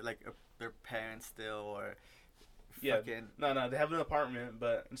with like their parents still, or fucking... No, they have an apartment,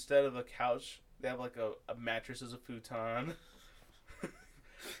 but instead of a couch, they have like a mattress as a futon.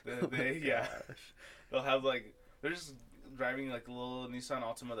 They'll have like, they're just driving like a little Nissan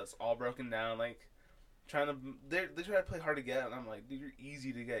Altima that's all broken down, like they try to play hard to get, and I'm like, dude, you're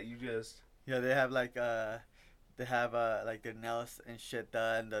easy to get. You just they have like like their nails and shit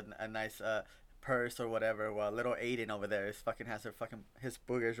done, a nice purse or whatever. While little Aiden over there is fucking has his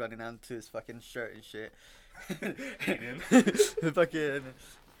boogers running onto his fucking shirt and shit. Aiden,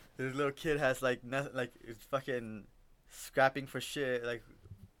 his little kid has like nothing, like it's fucking scrapping for shit. Like,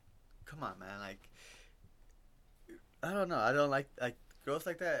 come on, man. Like, I don't know. I don't like girls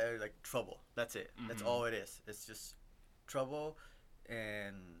like that are like trouble. That's it. Mm-hmm. That's all it is. It's just trouble,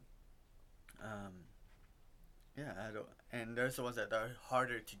 and I don't. And there's the ones that are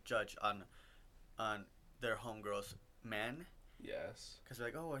harder to judge on their homegirls, men. Yes. Because they're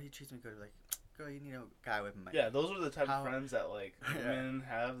like, oh, well, he treats me good. Like, girl, you need a guy with money. Yeah, those are the type of friends that like women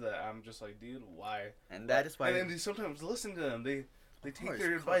have that I'm just like, dude, why? And that is why. And then they sometimes listen to them. They take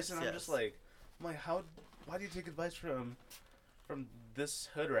their advice, and I'm just like, why do you take advice from this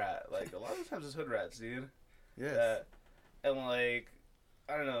hood rat? Like, a lot of times it's hood rats, dude. Yeah. And like,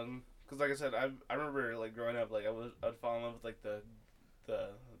 I don't know, because like I said, I remember like growing up, like I'd fall in love with like the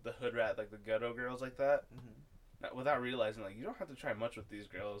the hood rat, like the ghetto girls like that, Mm-hmm. without realizing, like, you don't have to try much with these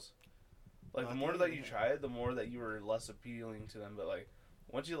girls. Like, the more that you try it, the more that you were less appealing to them. But, like,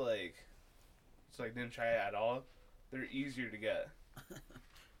 once you, like, just, like, didn't try it at all, they're easier to get.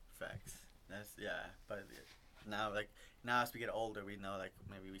 Facts. That's, yeah. But now, like, now as we get older, we know, like,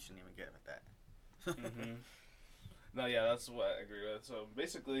 maybe we shouldn't even get with that. Mm-hmm. No, yeah, that's what I agree with. So,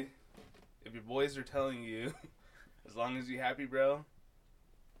 basically, if your boys are telling you, as long as you're happy, bro,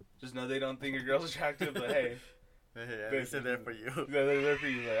 just know they don't think your girl's attractive, but hey. They're there for you. Yeah, they're there for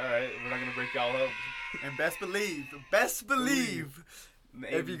you. Like, alright, we're not going to break y'all up. And best believe,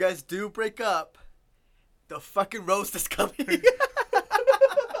 if you guys do break up, the fucking roast is coming.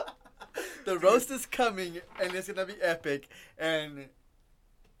 The roast is coming, and it's going to be epic, and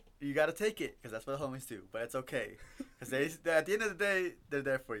you got to take it, because that's what the homies do, but it's okay. Because at the end of the day, they're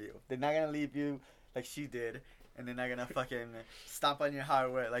there for you. They're not going to leave you like she did, and they're not going to fucking stomp on your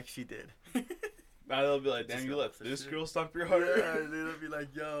hardware like she did. Now they'll be like, damn, you let this girl stomp your heart? Yeah, they'll be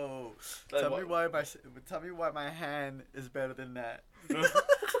like, yo, tell me why my hand is better than that.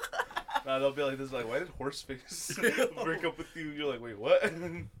 Nah, they'll be like this, like, why did Horseface break up with you? You're like, wait, what?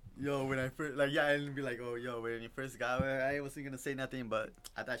 Yo, when I first, like, yeah, and be like, oh, yo, when you first got her, I wasn't gonna say nothing, but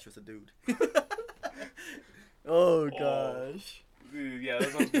I thought she was a dude. Oh, gosh. Dude, yeah,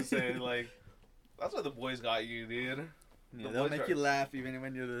 that's what I was gonna say, like, that's why the boys got you, dude. Yeah, they'll make you laugh even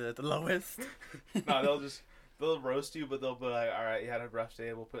when you're at the lowest. No, they'll roast you, but they'll be like, alright, you had a rough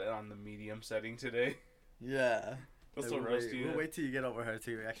day, we'll put it on the medium setting today. Yeah. They'll still roast you. We'll wait till you get over her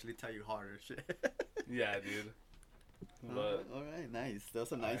to actually tell you harder shit. Yeah, dude. But alright, nice.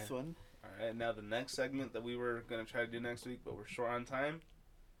 That's a nice one. Alright, now the next segment that we were going to try to do next week, but we're short on time.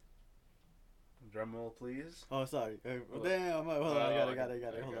 Drum roll, please. Oh, sorry. Damn, hold on, I got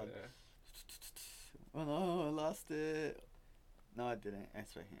it. Hold on. Oh no, I lost it. No, I didn't.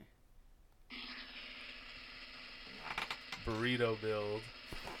 It's right here. Burrito build.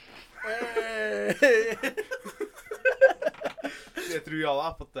 Hey! Yeah, threw y'all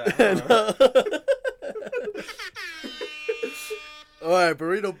off with that. Huh? Alright,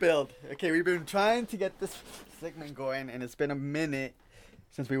 burrito build. Okay, we've been trying to get this segment going, and it's been a minute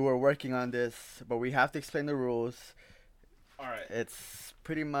since we were working on this, but we have to explain the rules. Alright. It's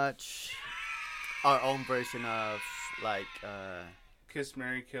pretty much our own version of, like, Kiss,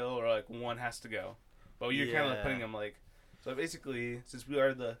 marry, kill, or, like, one has to go. But you're kind of like putting them, like... So, basically, since we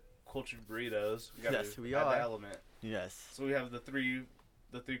are the cultured burritos, we gotta add the element. Yes. So, we have the three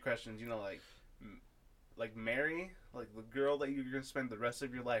questions, you know, like marry, like, the girl that you're going to spend the rest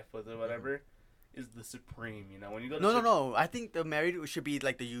of your life with or whatever, is the supreme, you know? When you go to No. I think the married should be,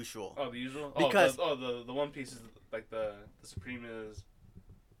 like, the usual. Oh, the usual? Because... the One Piece is, like, the supreme is...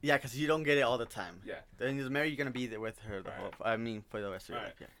 Yeah, because you don't get it all the time. Yeah. Then you're married, you're going to be there with her for the rest of your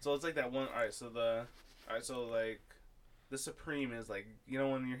life. Yeah. So it's like that one... Alright, so like, the supreme is, like, you know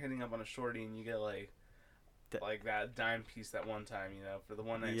when you're hitting up on a shorty and you get, like that dime piece that one time, you know, for the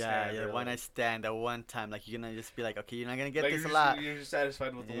one night stand. Yeah, one night stand that one time. Like, you're going to just be like, okay, you're not going to get like this a lot. You're just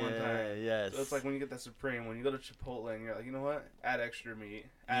satisfied with the one time. Yes. So it's like when you get that supreme, when you go to Chipotle and you're like, you know what? Add extra meat.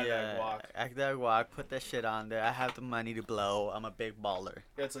 Add that guac. Add that guac. Put that shit on there. I have the money to blow. I'm a big baller.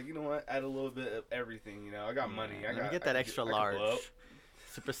 Yeah, it's like, you know what? Add a little bit of everything, you know. I got money. Let me get that extra large.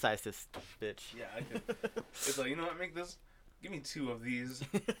 Supersize this bitch. Yeah, I could. It's like, you know what? Make this... Give me 2 of these.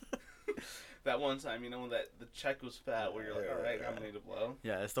 That one time, you know, that the check was fat, where you're like, all right, I'm ready to blow.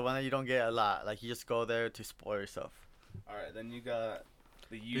 Yeah, it's the one that you don't get a lot. Like, you just go there to spoil yourself. All right, then you got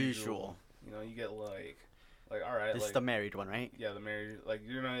the usual. You know, you get like, all right. This is the married one, right? Yeah, the married. Like,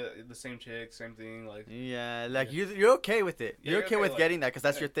 you know, the same chick, same thing. Like. Yeah, like you're okay with it. Yeah, you're okay with getting that because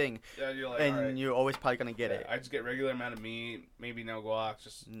that's your thing. Yeah, you're like, and all right. you're always probably gonna get it. I just get regular amount of meat, maybe no guac,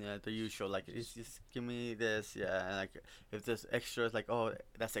 just. Yeah, the usual. Like, it's just give me this. Yeah, and like if there's extra, it's like, oh,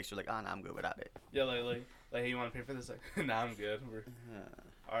 that's extra. Like, oh, no, I'm good without it. Yeah, like, hey, you want to pay for this? Like, nah, I'm good.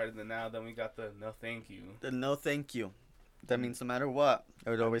 All right, then we got the no thank you. The no thank you. That means no matter what,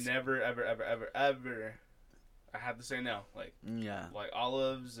 I would always never, ever, I have to say no. Like, like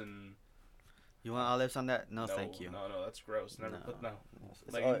olives and. You want olives on that? No, thank you. No, that's gross. Never put no.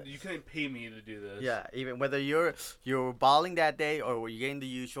 It's like, you couldn't pay me to do this. Yeah, even whether you're balling that day or you're getting the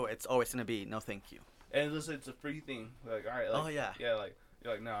usual, it's always gonna be no, thank you. And listen, it's a free thing. Like, all right. Like, oh yeah. Yeah, like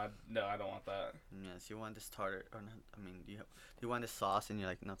you're like, no, I don't want that. Yes, you want this tartar or not? I mean, do you want this sauce? And you're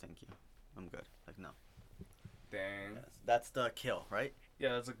like, no, thank you. I'm good. Like, no. Dang. Yes, that's the kill, right?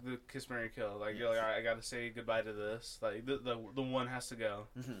 Yeah, that's like the kiss, marry, kill. Like, you're like, all right, I gotta say goodbye to this. Like, the one has to go.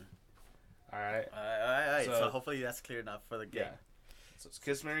 Mm-hmm. All right. All right. So hopefully that's clear enough for the game. Yeah. So it's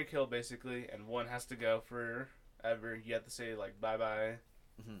kiss, marry, kill basically, and one has to go forever. You have to say like bye bye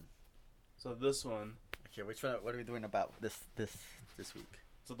Mhm. So this one. Okay, which one? What are we doing about this week?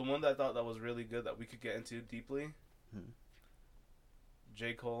 So the one that I thought that was really good that we could get into deeply. Mhm.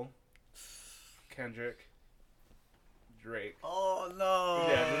 J. Cole, Kendrick, Drake. Oh no!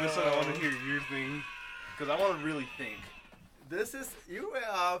 Yeah, this one I want to hear your thing, because I want to really think. This is you went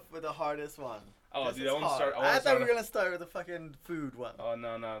off with the hardest one. Oh, This dude, is I want to hard. start. I thought we were gonna start with the fucking food one. Oh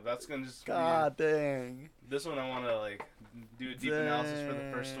no, that's gonna just. God dang. This one I want to like do a deep analysis for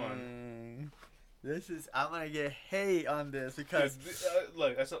the first one. This is I'm gonna get hate on this because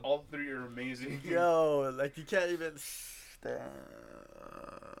Look, I said all three are amazing. yo, like you can't even. Damn.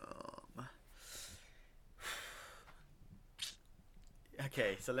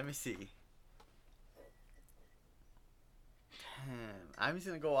 Okay, so let me see. Damn, I'm just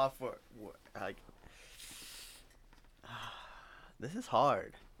gonna go off for like. This is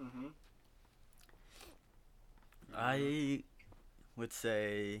hard. Mm-hmm. I would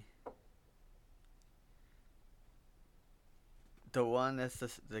say the one that's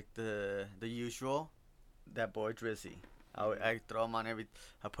just like the usual, that boy Drizzy. I throw him on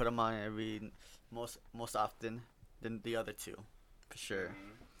I put him on every most often than the other two, for sure.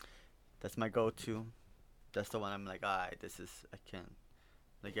 Mm-hmm. That's my go-to. That's the one I'm like, alright, I can,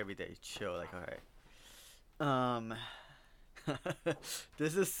 like every day chill, like alright.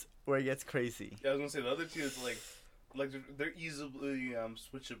 This is where it gets crazy. Yeah, I was gonna say the other two is like they're easily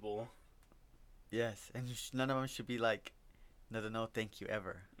switchable. Yes, and none of them should be like, no, thank you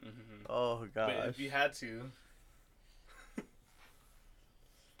ever. Mm-hmm. Oh gosh. But if you had to,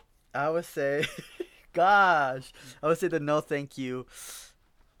 I would say, gosh, I would say the no thank you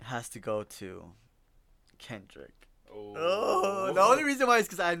has to go to Kendrick. Oh, the only reason why is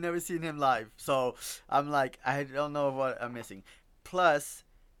because I've never seen him live, so I'm like, I don't know what I'm missing. Plus,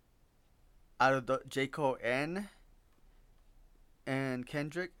 out of J. Cole and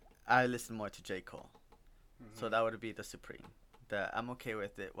Kendrick, I listen more to J. Cole, so that would be the supreme. That I'm okay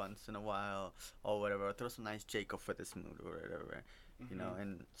with it once in a while or whatever. I'll throw some nice J. Cole for this mood or whatever, you know.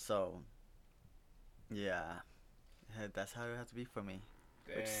 And so, yeah, that's how it has to be for me.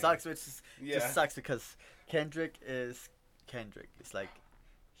 Dang. Which sucks. Just sucks because Kendrick is Kendrick. It's like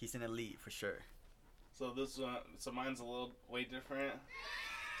he's an elite for sure. So this so mine's a little way different.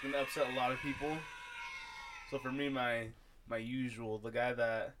 It's gonna upset a lot of people. So for me, my usual, the guy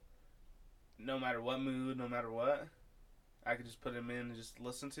that no matter what mood, no matter what, I could just put him in and just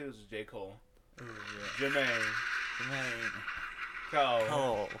listen to is J. Cole. Ooh, yeah. Jermaine.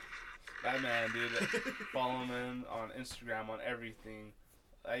 Cole. That man, dude. Follow him on Instagram, on everything.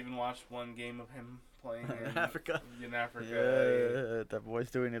 I even watched one game of him playing in Africa. Yeah, that boy's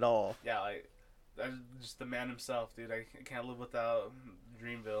doing it all. Yeah, like that's just the man himself, dude. I can't live without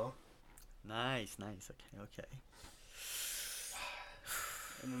Dreamville. Nice. Okay.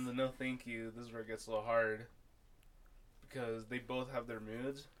 And then the no thank you. This is where it gets a little hard because they both have their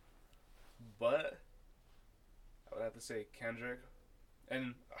moods, but I would have to say Kendrick.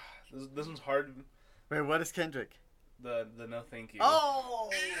 And this one's hard. Wait, what is Kendrick? The no thank you. Oh.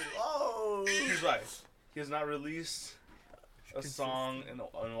 Here's why. He has not released a song in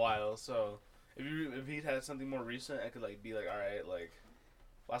a while. So if he had something more recent, I could like be like, all right, like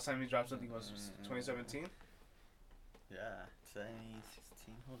last time he dropped something was 2017. Yeah,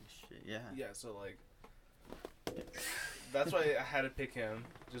 2016. Holy shit. Yeah. Yeah. So like, that's why I had to pick him,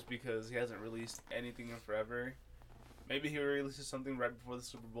 just because he hasn't released anything in forever. Maybe he releases something right before the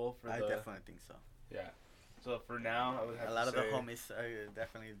Super Bowl. I definitely think so. Yeah. So for now, I would have a lot to of say the homies are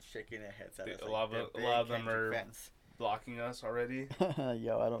definitely shaking their heads at us. a lot of them are blocking us already.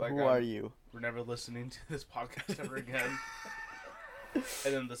 Yo, I don't. Like, who are you? We're never listening to this podcast ever again. And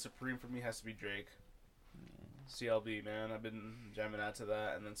then the supreme for me has to be Drake. CLB, man. I've been jamming out to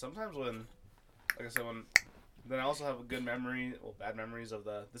that. And then sometimes when, like I said, then I also have a good memory, bad memories of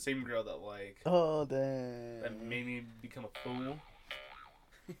the same girl that like. Oh damn. That made me become a fool.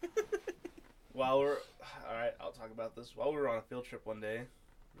 Alright, I'll talk about this. While we were on a field trip one day,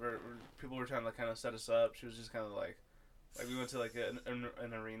 people were trying to kind of set us up. She was just kind of like we went to like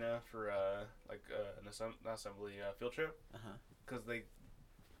an arena for an assembly field trip. Because I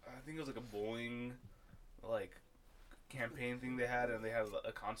think it was like a bowling like campaign thing they had, and they had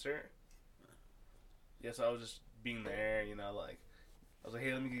a concert. Yeah, so I was just being there, you know, like I was like,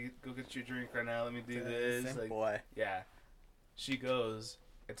 hey, let me go get you a drink right now. Let me do this. Like, boy. Yeah. She goes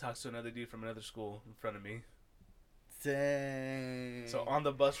and talks to another dude from another school in front of me. Dang. So on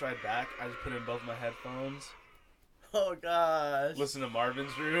the bus ride back, I just put in both my headphones. Oh gosh. Listen to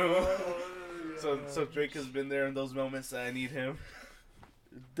Marvin's Room. Oh, so Drake has been there in those moments that I need him.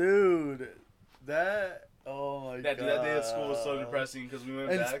 Dude, that Oh my god. Yeah, dude, that day at school was so depressing because we went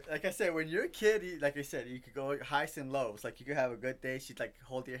back. Like I said, when you're a kid, like I said, you could go highs and lows. Like you could have a good day. She'd like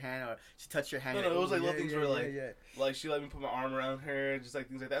hold your hand or she'd touch your hand. No, it was like little things where yeah. like she let me put my arm around her, just like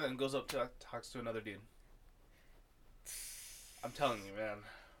things like that, and then goes up to talks to another dude. I'm telling you, man.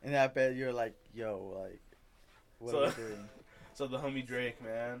 And I bet you're like, yo, like, what are we doing? So the homie Drake,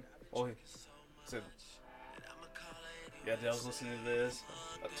 man. Oh, he said, yeah, Dale's listening to this.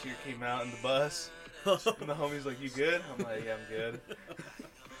 A tear came out in the bus. And the homie's like, you good? I'm like, yeah, I'm good.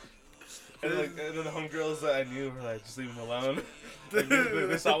 And then the homegirls that I knew were like, just leave him alone. Like,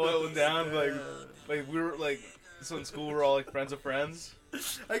 they saw what went down. Like we were like, so in school we're all like friends of friends.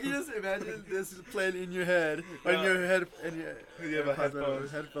 I can just imagine this playing in your head, or in your head, and you have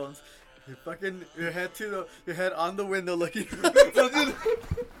headphones. Your head on the window looking.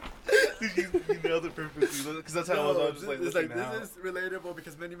 Dude, you nailed it perfectly. Because that's how I was. I was just like, it's like this is relatable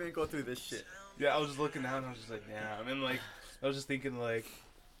because many men go through this shit. Yeah, I was just looking out and I was just like, damn. And like, I was just thinking like,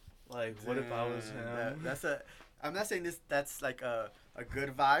 what if I was him? I'm not saying that's like a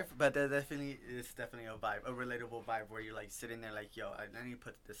good vibe, but there definitely is definitely a vibe, a relatable vibe where you're like sitting there like, yo, I need to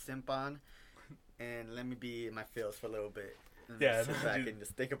put the simp on, and let me be in my feels for a little bit. And yeah, sit back and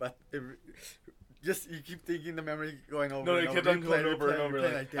just think about it. Just you keep thinking the memory going over. No, it kept on going over and over.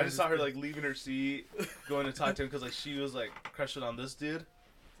 Like, I just saw her like leaving her seat, going to talk to him because like she was like crushing on this dude.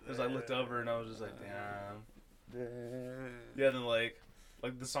 Because I looked over and I was just like, damn. Yeah, then like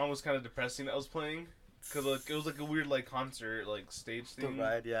the song was kind of depressing that I was playing. Cause like it was like a weird like concert like stage thing.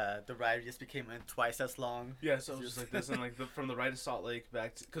 The ride just became twice as long. Yeah, so it was just like this, and like from the ride to Salt Lake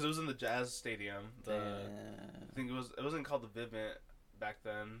back to, cause it was in the Jazz Stadium. I think it wasn't called the Vivint back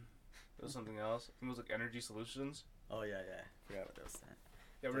then. It was something else. I think it was like Energy Solutions. Oh yeah. Forgot what that was saying.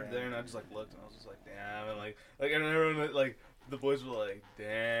 Yeah, we were there, and I just like looked, and I was just like, damn, and like and everyone like the boys were like,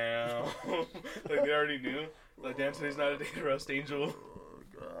 damn, like they already knew. Like, damn, today's not a day to roast Angel.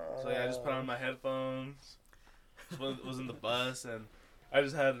 So yeah, I just put on my headphones. Was in the bus, and I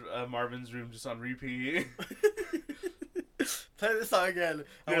just had Marvin's Room just on repeat. Play this song again.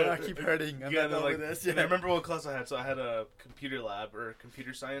 I want to keep hurting. I'm not over this. Yeah. And I remember what class I had. So I had a computer lab or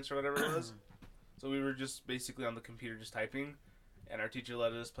computer science or whatever it was. So we were just basically on the computer just typing, and our teacher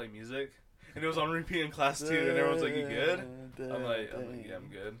let us play music, and it was on repeat in class too. And everyone's like, "You good?" I'm like, "Yeah, I'm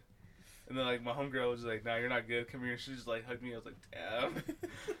good." And then like my homegirl was just like, "Nah, you're not good. Come here." She just like hugged me. I was like, "Damn."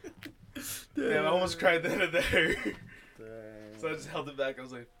 Damn, I almost cried then and there. So I just held it back. I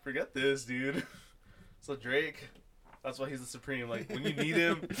was like, forget this, dude. So Drake, that's why he's the supreme. Like, when you need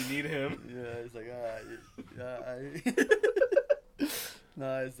him, you need him. Yeah, he's like,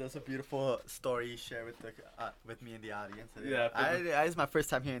 No, that's a beautiful story you share with me and the audience. Yeah. It's my first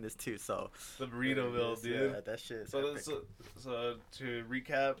time hearing this too, so. The Burritoville, dude. Yeah, that shit is so to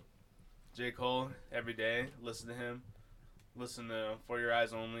recap, J. Cole, every day, listen to him. Listen to For Your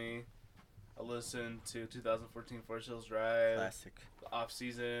Eyes Only. I listen to 2014 Forest Hills Drive. Classic. The Off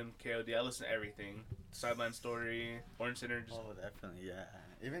Season, KOD. I listen to everything. Sideline Story, Orange Center. Oh, definitely, yeah.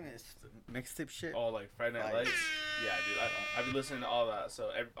 Even his mixtape shit. Oh, like Friday Night Lights. Yeah, dude. I've been listening to all that. So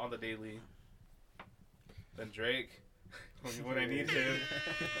on the daily. Then Drake. When I need him.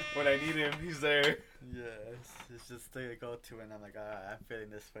 When I need him, he's there. Yeah, it's just the go-to, and I'm like, I'm feeling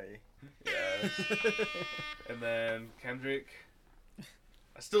this way. Yeah. And then Kendrick.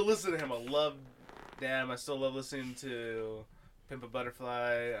 I still listen to him. I still love listening to Pimp a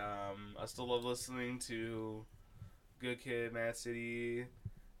Butterfly. I still love listening to Good Kid, Mad City.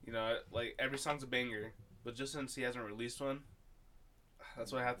 You know, like every song's a banger. But just since he hasn't released one,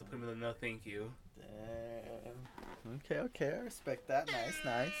 that's why I have to put him in the no thank you. Damn. Okay. I respect that.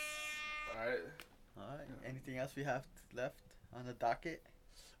 Nice. Alright. Anything else we have left on the docket?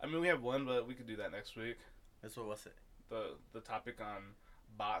 I mean, we have one, but we could do that next week. What was it? The topic on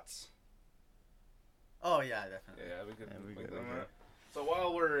bots. Oh, yeah, definitely. Yeah, we could. So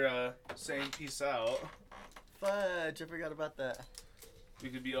while we're saying peace out. Fudge, I forgot about that. We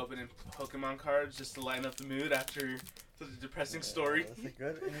could be opening Pokemon cards just to lighten up the mood after such a depressing story. It's a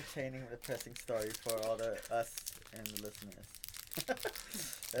good, entertaining, depressing story for all us and the listeners.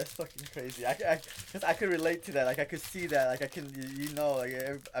 That's fucking crazy. Cause I could relate to that. Like I could see that. Like I can,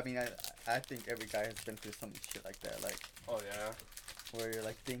 I think every guy has been through some shit like that. Like, oh yeah, where you're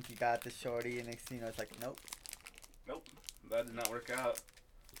like think you got the shorty, and next thing you know, it's like nope, that did not work out.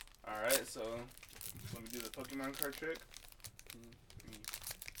 All right, so let me do the Pokemon card trick. 2,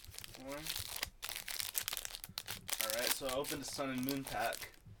 3, 4. All right, so I opened the Sun and Moon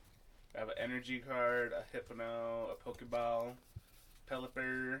pack. I have an energy card, a Hypno, a Pokeball,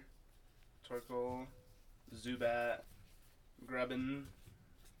 Pelipper, Torkoal, Zubat, Grubbin,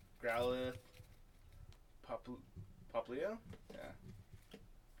 Growlithe, Poplio? Yeah.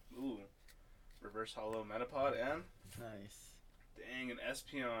 Ooh. Reverse Hollow Metapod and... Nice. Dang, an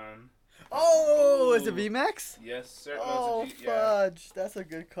Espeon. Oh, Ooh. is it VMAX? Yes, sir. Oh, No, it's a yeah. fudge. That's a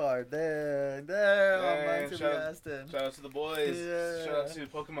good card. There. Dang, Mine's to be Aston. Shout out to the boys. Yeah. Shout out to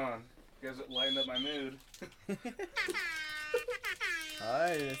Pokemon. You guys lightened up my mood.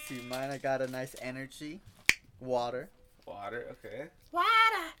 Alright, let's see. Mine, I got a nice energy. Water. Water, okay. Water.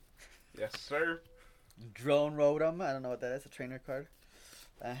 Yes, sir. Drone Rotom. I don't know what that is. A trainer card.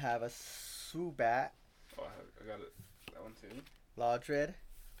 I have a Subat. Oh, I got it. That one too. Laudred.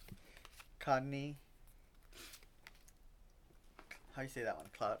 Connie. How you say that one?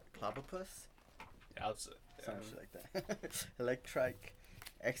 Clobopus? Yeah, I'll say. Some shit like that. Electrike.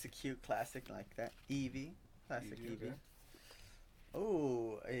 Execute. Classic like that. Eevee. Classic Eevee. Okay.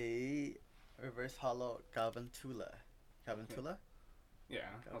 Oh, a reverse hollow Galvantula. Galvantula? Yeah,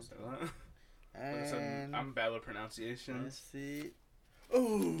 I'll say that. Like I And said, I'm bad with pronunciations. let's see.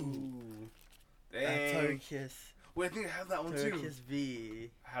 Ooh. Dang. Turkis. Wait, I think I have that one too. Turkis V.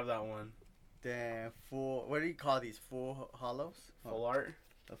 I have that one. Damn. Full. What do you call these? Full hollows? Full art?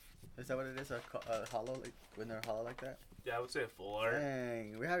 Is that what it is? A hollow? Like, when they're hollow like that? Yeah, I would say full art.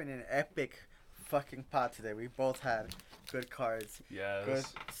 Dang. We're having an epic fucking pot today. We both had good cards. Yes. Good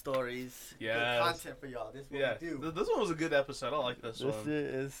stories. Yes. Good content for y'all. This is what Yeah. we do. This one was a good episode. I like this This one.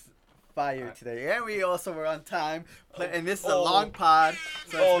 is fire today. And we also were on time. And this is a Oh. long pod.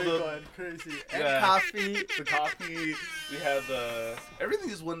 So Oh, it's been the- going crazy. And Yeah. coffee. The coffee. We have everything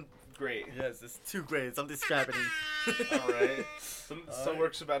is one great. Yes, it's too great. I'm describing it. All right. Some Alright.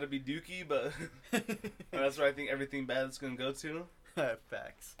 work's about to be dookie, but that's where I think everything bad is gonna go to.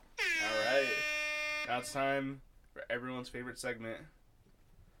 Facts. All right. Now it's time for everyone's favorite segment.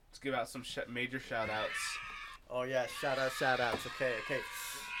 Let's give out some major shout outs. Oh yeah, shout outs.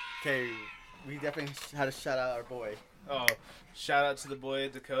 Okay. We definitely had to shout out our boy. Oh, shout out to the boy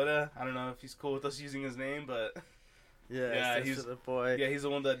Dakota. I don't know if he's cool with us using his name, but Yes, Yeah, that's he's- to the boy. yeah, he's the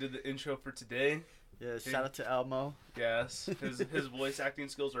one that did the intro for today. Yes, shout out to Elmo. Yes, his voice acting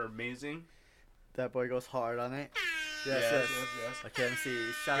skills are amazing. That boy goes hard on it. Yes. Okay, let me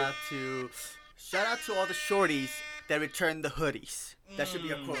see. Shout out to all the shorties that returned the hoodies. That should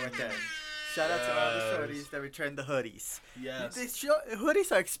be a quote right there. Shout out to all the Yes. shorties that returned the hoodies. Yes. These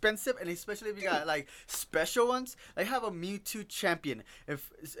hoodies are expensive, and especially if you got like special ones. Like have a Mewtwo champion.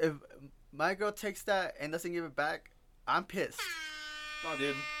 If my girl takes that and doesn't give it back, I'm pissed. No,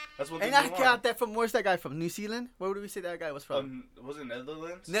 dude, that's one And thing. I got that from, where's that guy from? New Zealand? Where would we say that guy was from? Was it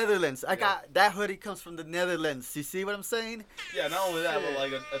Netherlands? Netherlands. I Yeah. got that hoodie comes from the Netherlands. You see what I'm saying? Yeah, not only that, but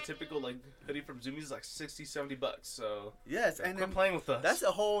Shit. like a typical like hoodie from Zoomies is like $60-$70. So Yes, and quit then playing with us. that's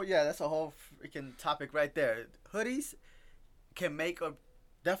a whole freaking topic right there. Hoodies can make or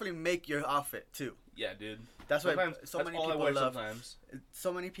definitely make your outfit too. yeah, dude. That's why Sometimes so that's many all I people wear love. sometimes.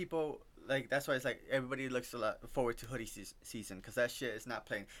 So many people like that's why it's like everybody looks a lot forward to hoodie season because that shit is not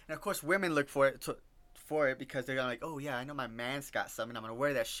playing. And of course, women look for it because they're gonna like, oh yeah, I know my man's got something. I'm gonna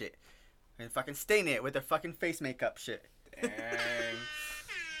wear that shit and fucking stain it with their fucking face makeup shit. Dang.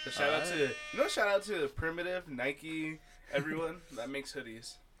 But shout out to Primitive, Nike, everyone that makes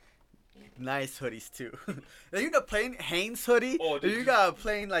hoodies. Nice hoodies too. Then you got plain Hanes hoodie. Oh, Or dude, you got a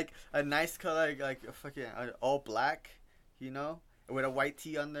plain like a nice color like a fucking all black, you know, with a white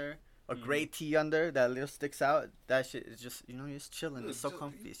tee under, a gray tee under that little sticks out. That shit is just just chilling. Dude, It's so just-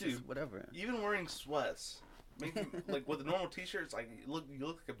 comfy. It's dude. just whatever. Even wearing sweats, make you, like with a normal T-shirt, it's like you look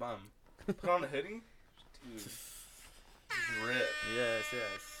like a bum. Put on a hoodie, dude, drip. Yes.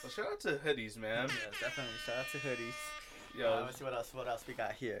 Well, shout out to hoodies, man. Yes, definitely. Shout out to hoodies. Yo, Let's see what else we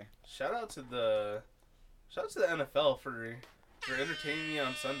got here. shout out to the NFL for entertaining me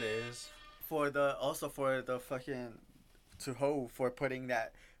on Sundays. For the fucking to Ho for putting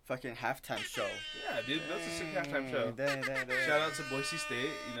that fucking halftime show. Yeah, dude, that's a sick halftime show. Dang. Shout out to Boise State.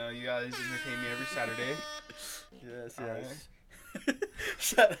 You guys entertain me every Saturday. Yes. Alright.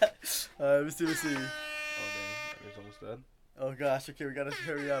 Shout out. Let me see. Oh dang, it's almost done. Oh gosh, okay, we gotta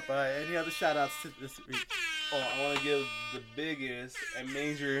hurry up. Alright, any other shout outs this week? Oh, I want to give the biggest and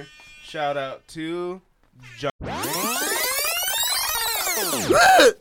major shout out to John.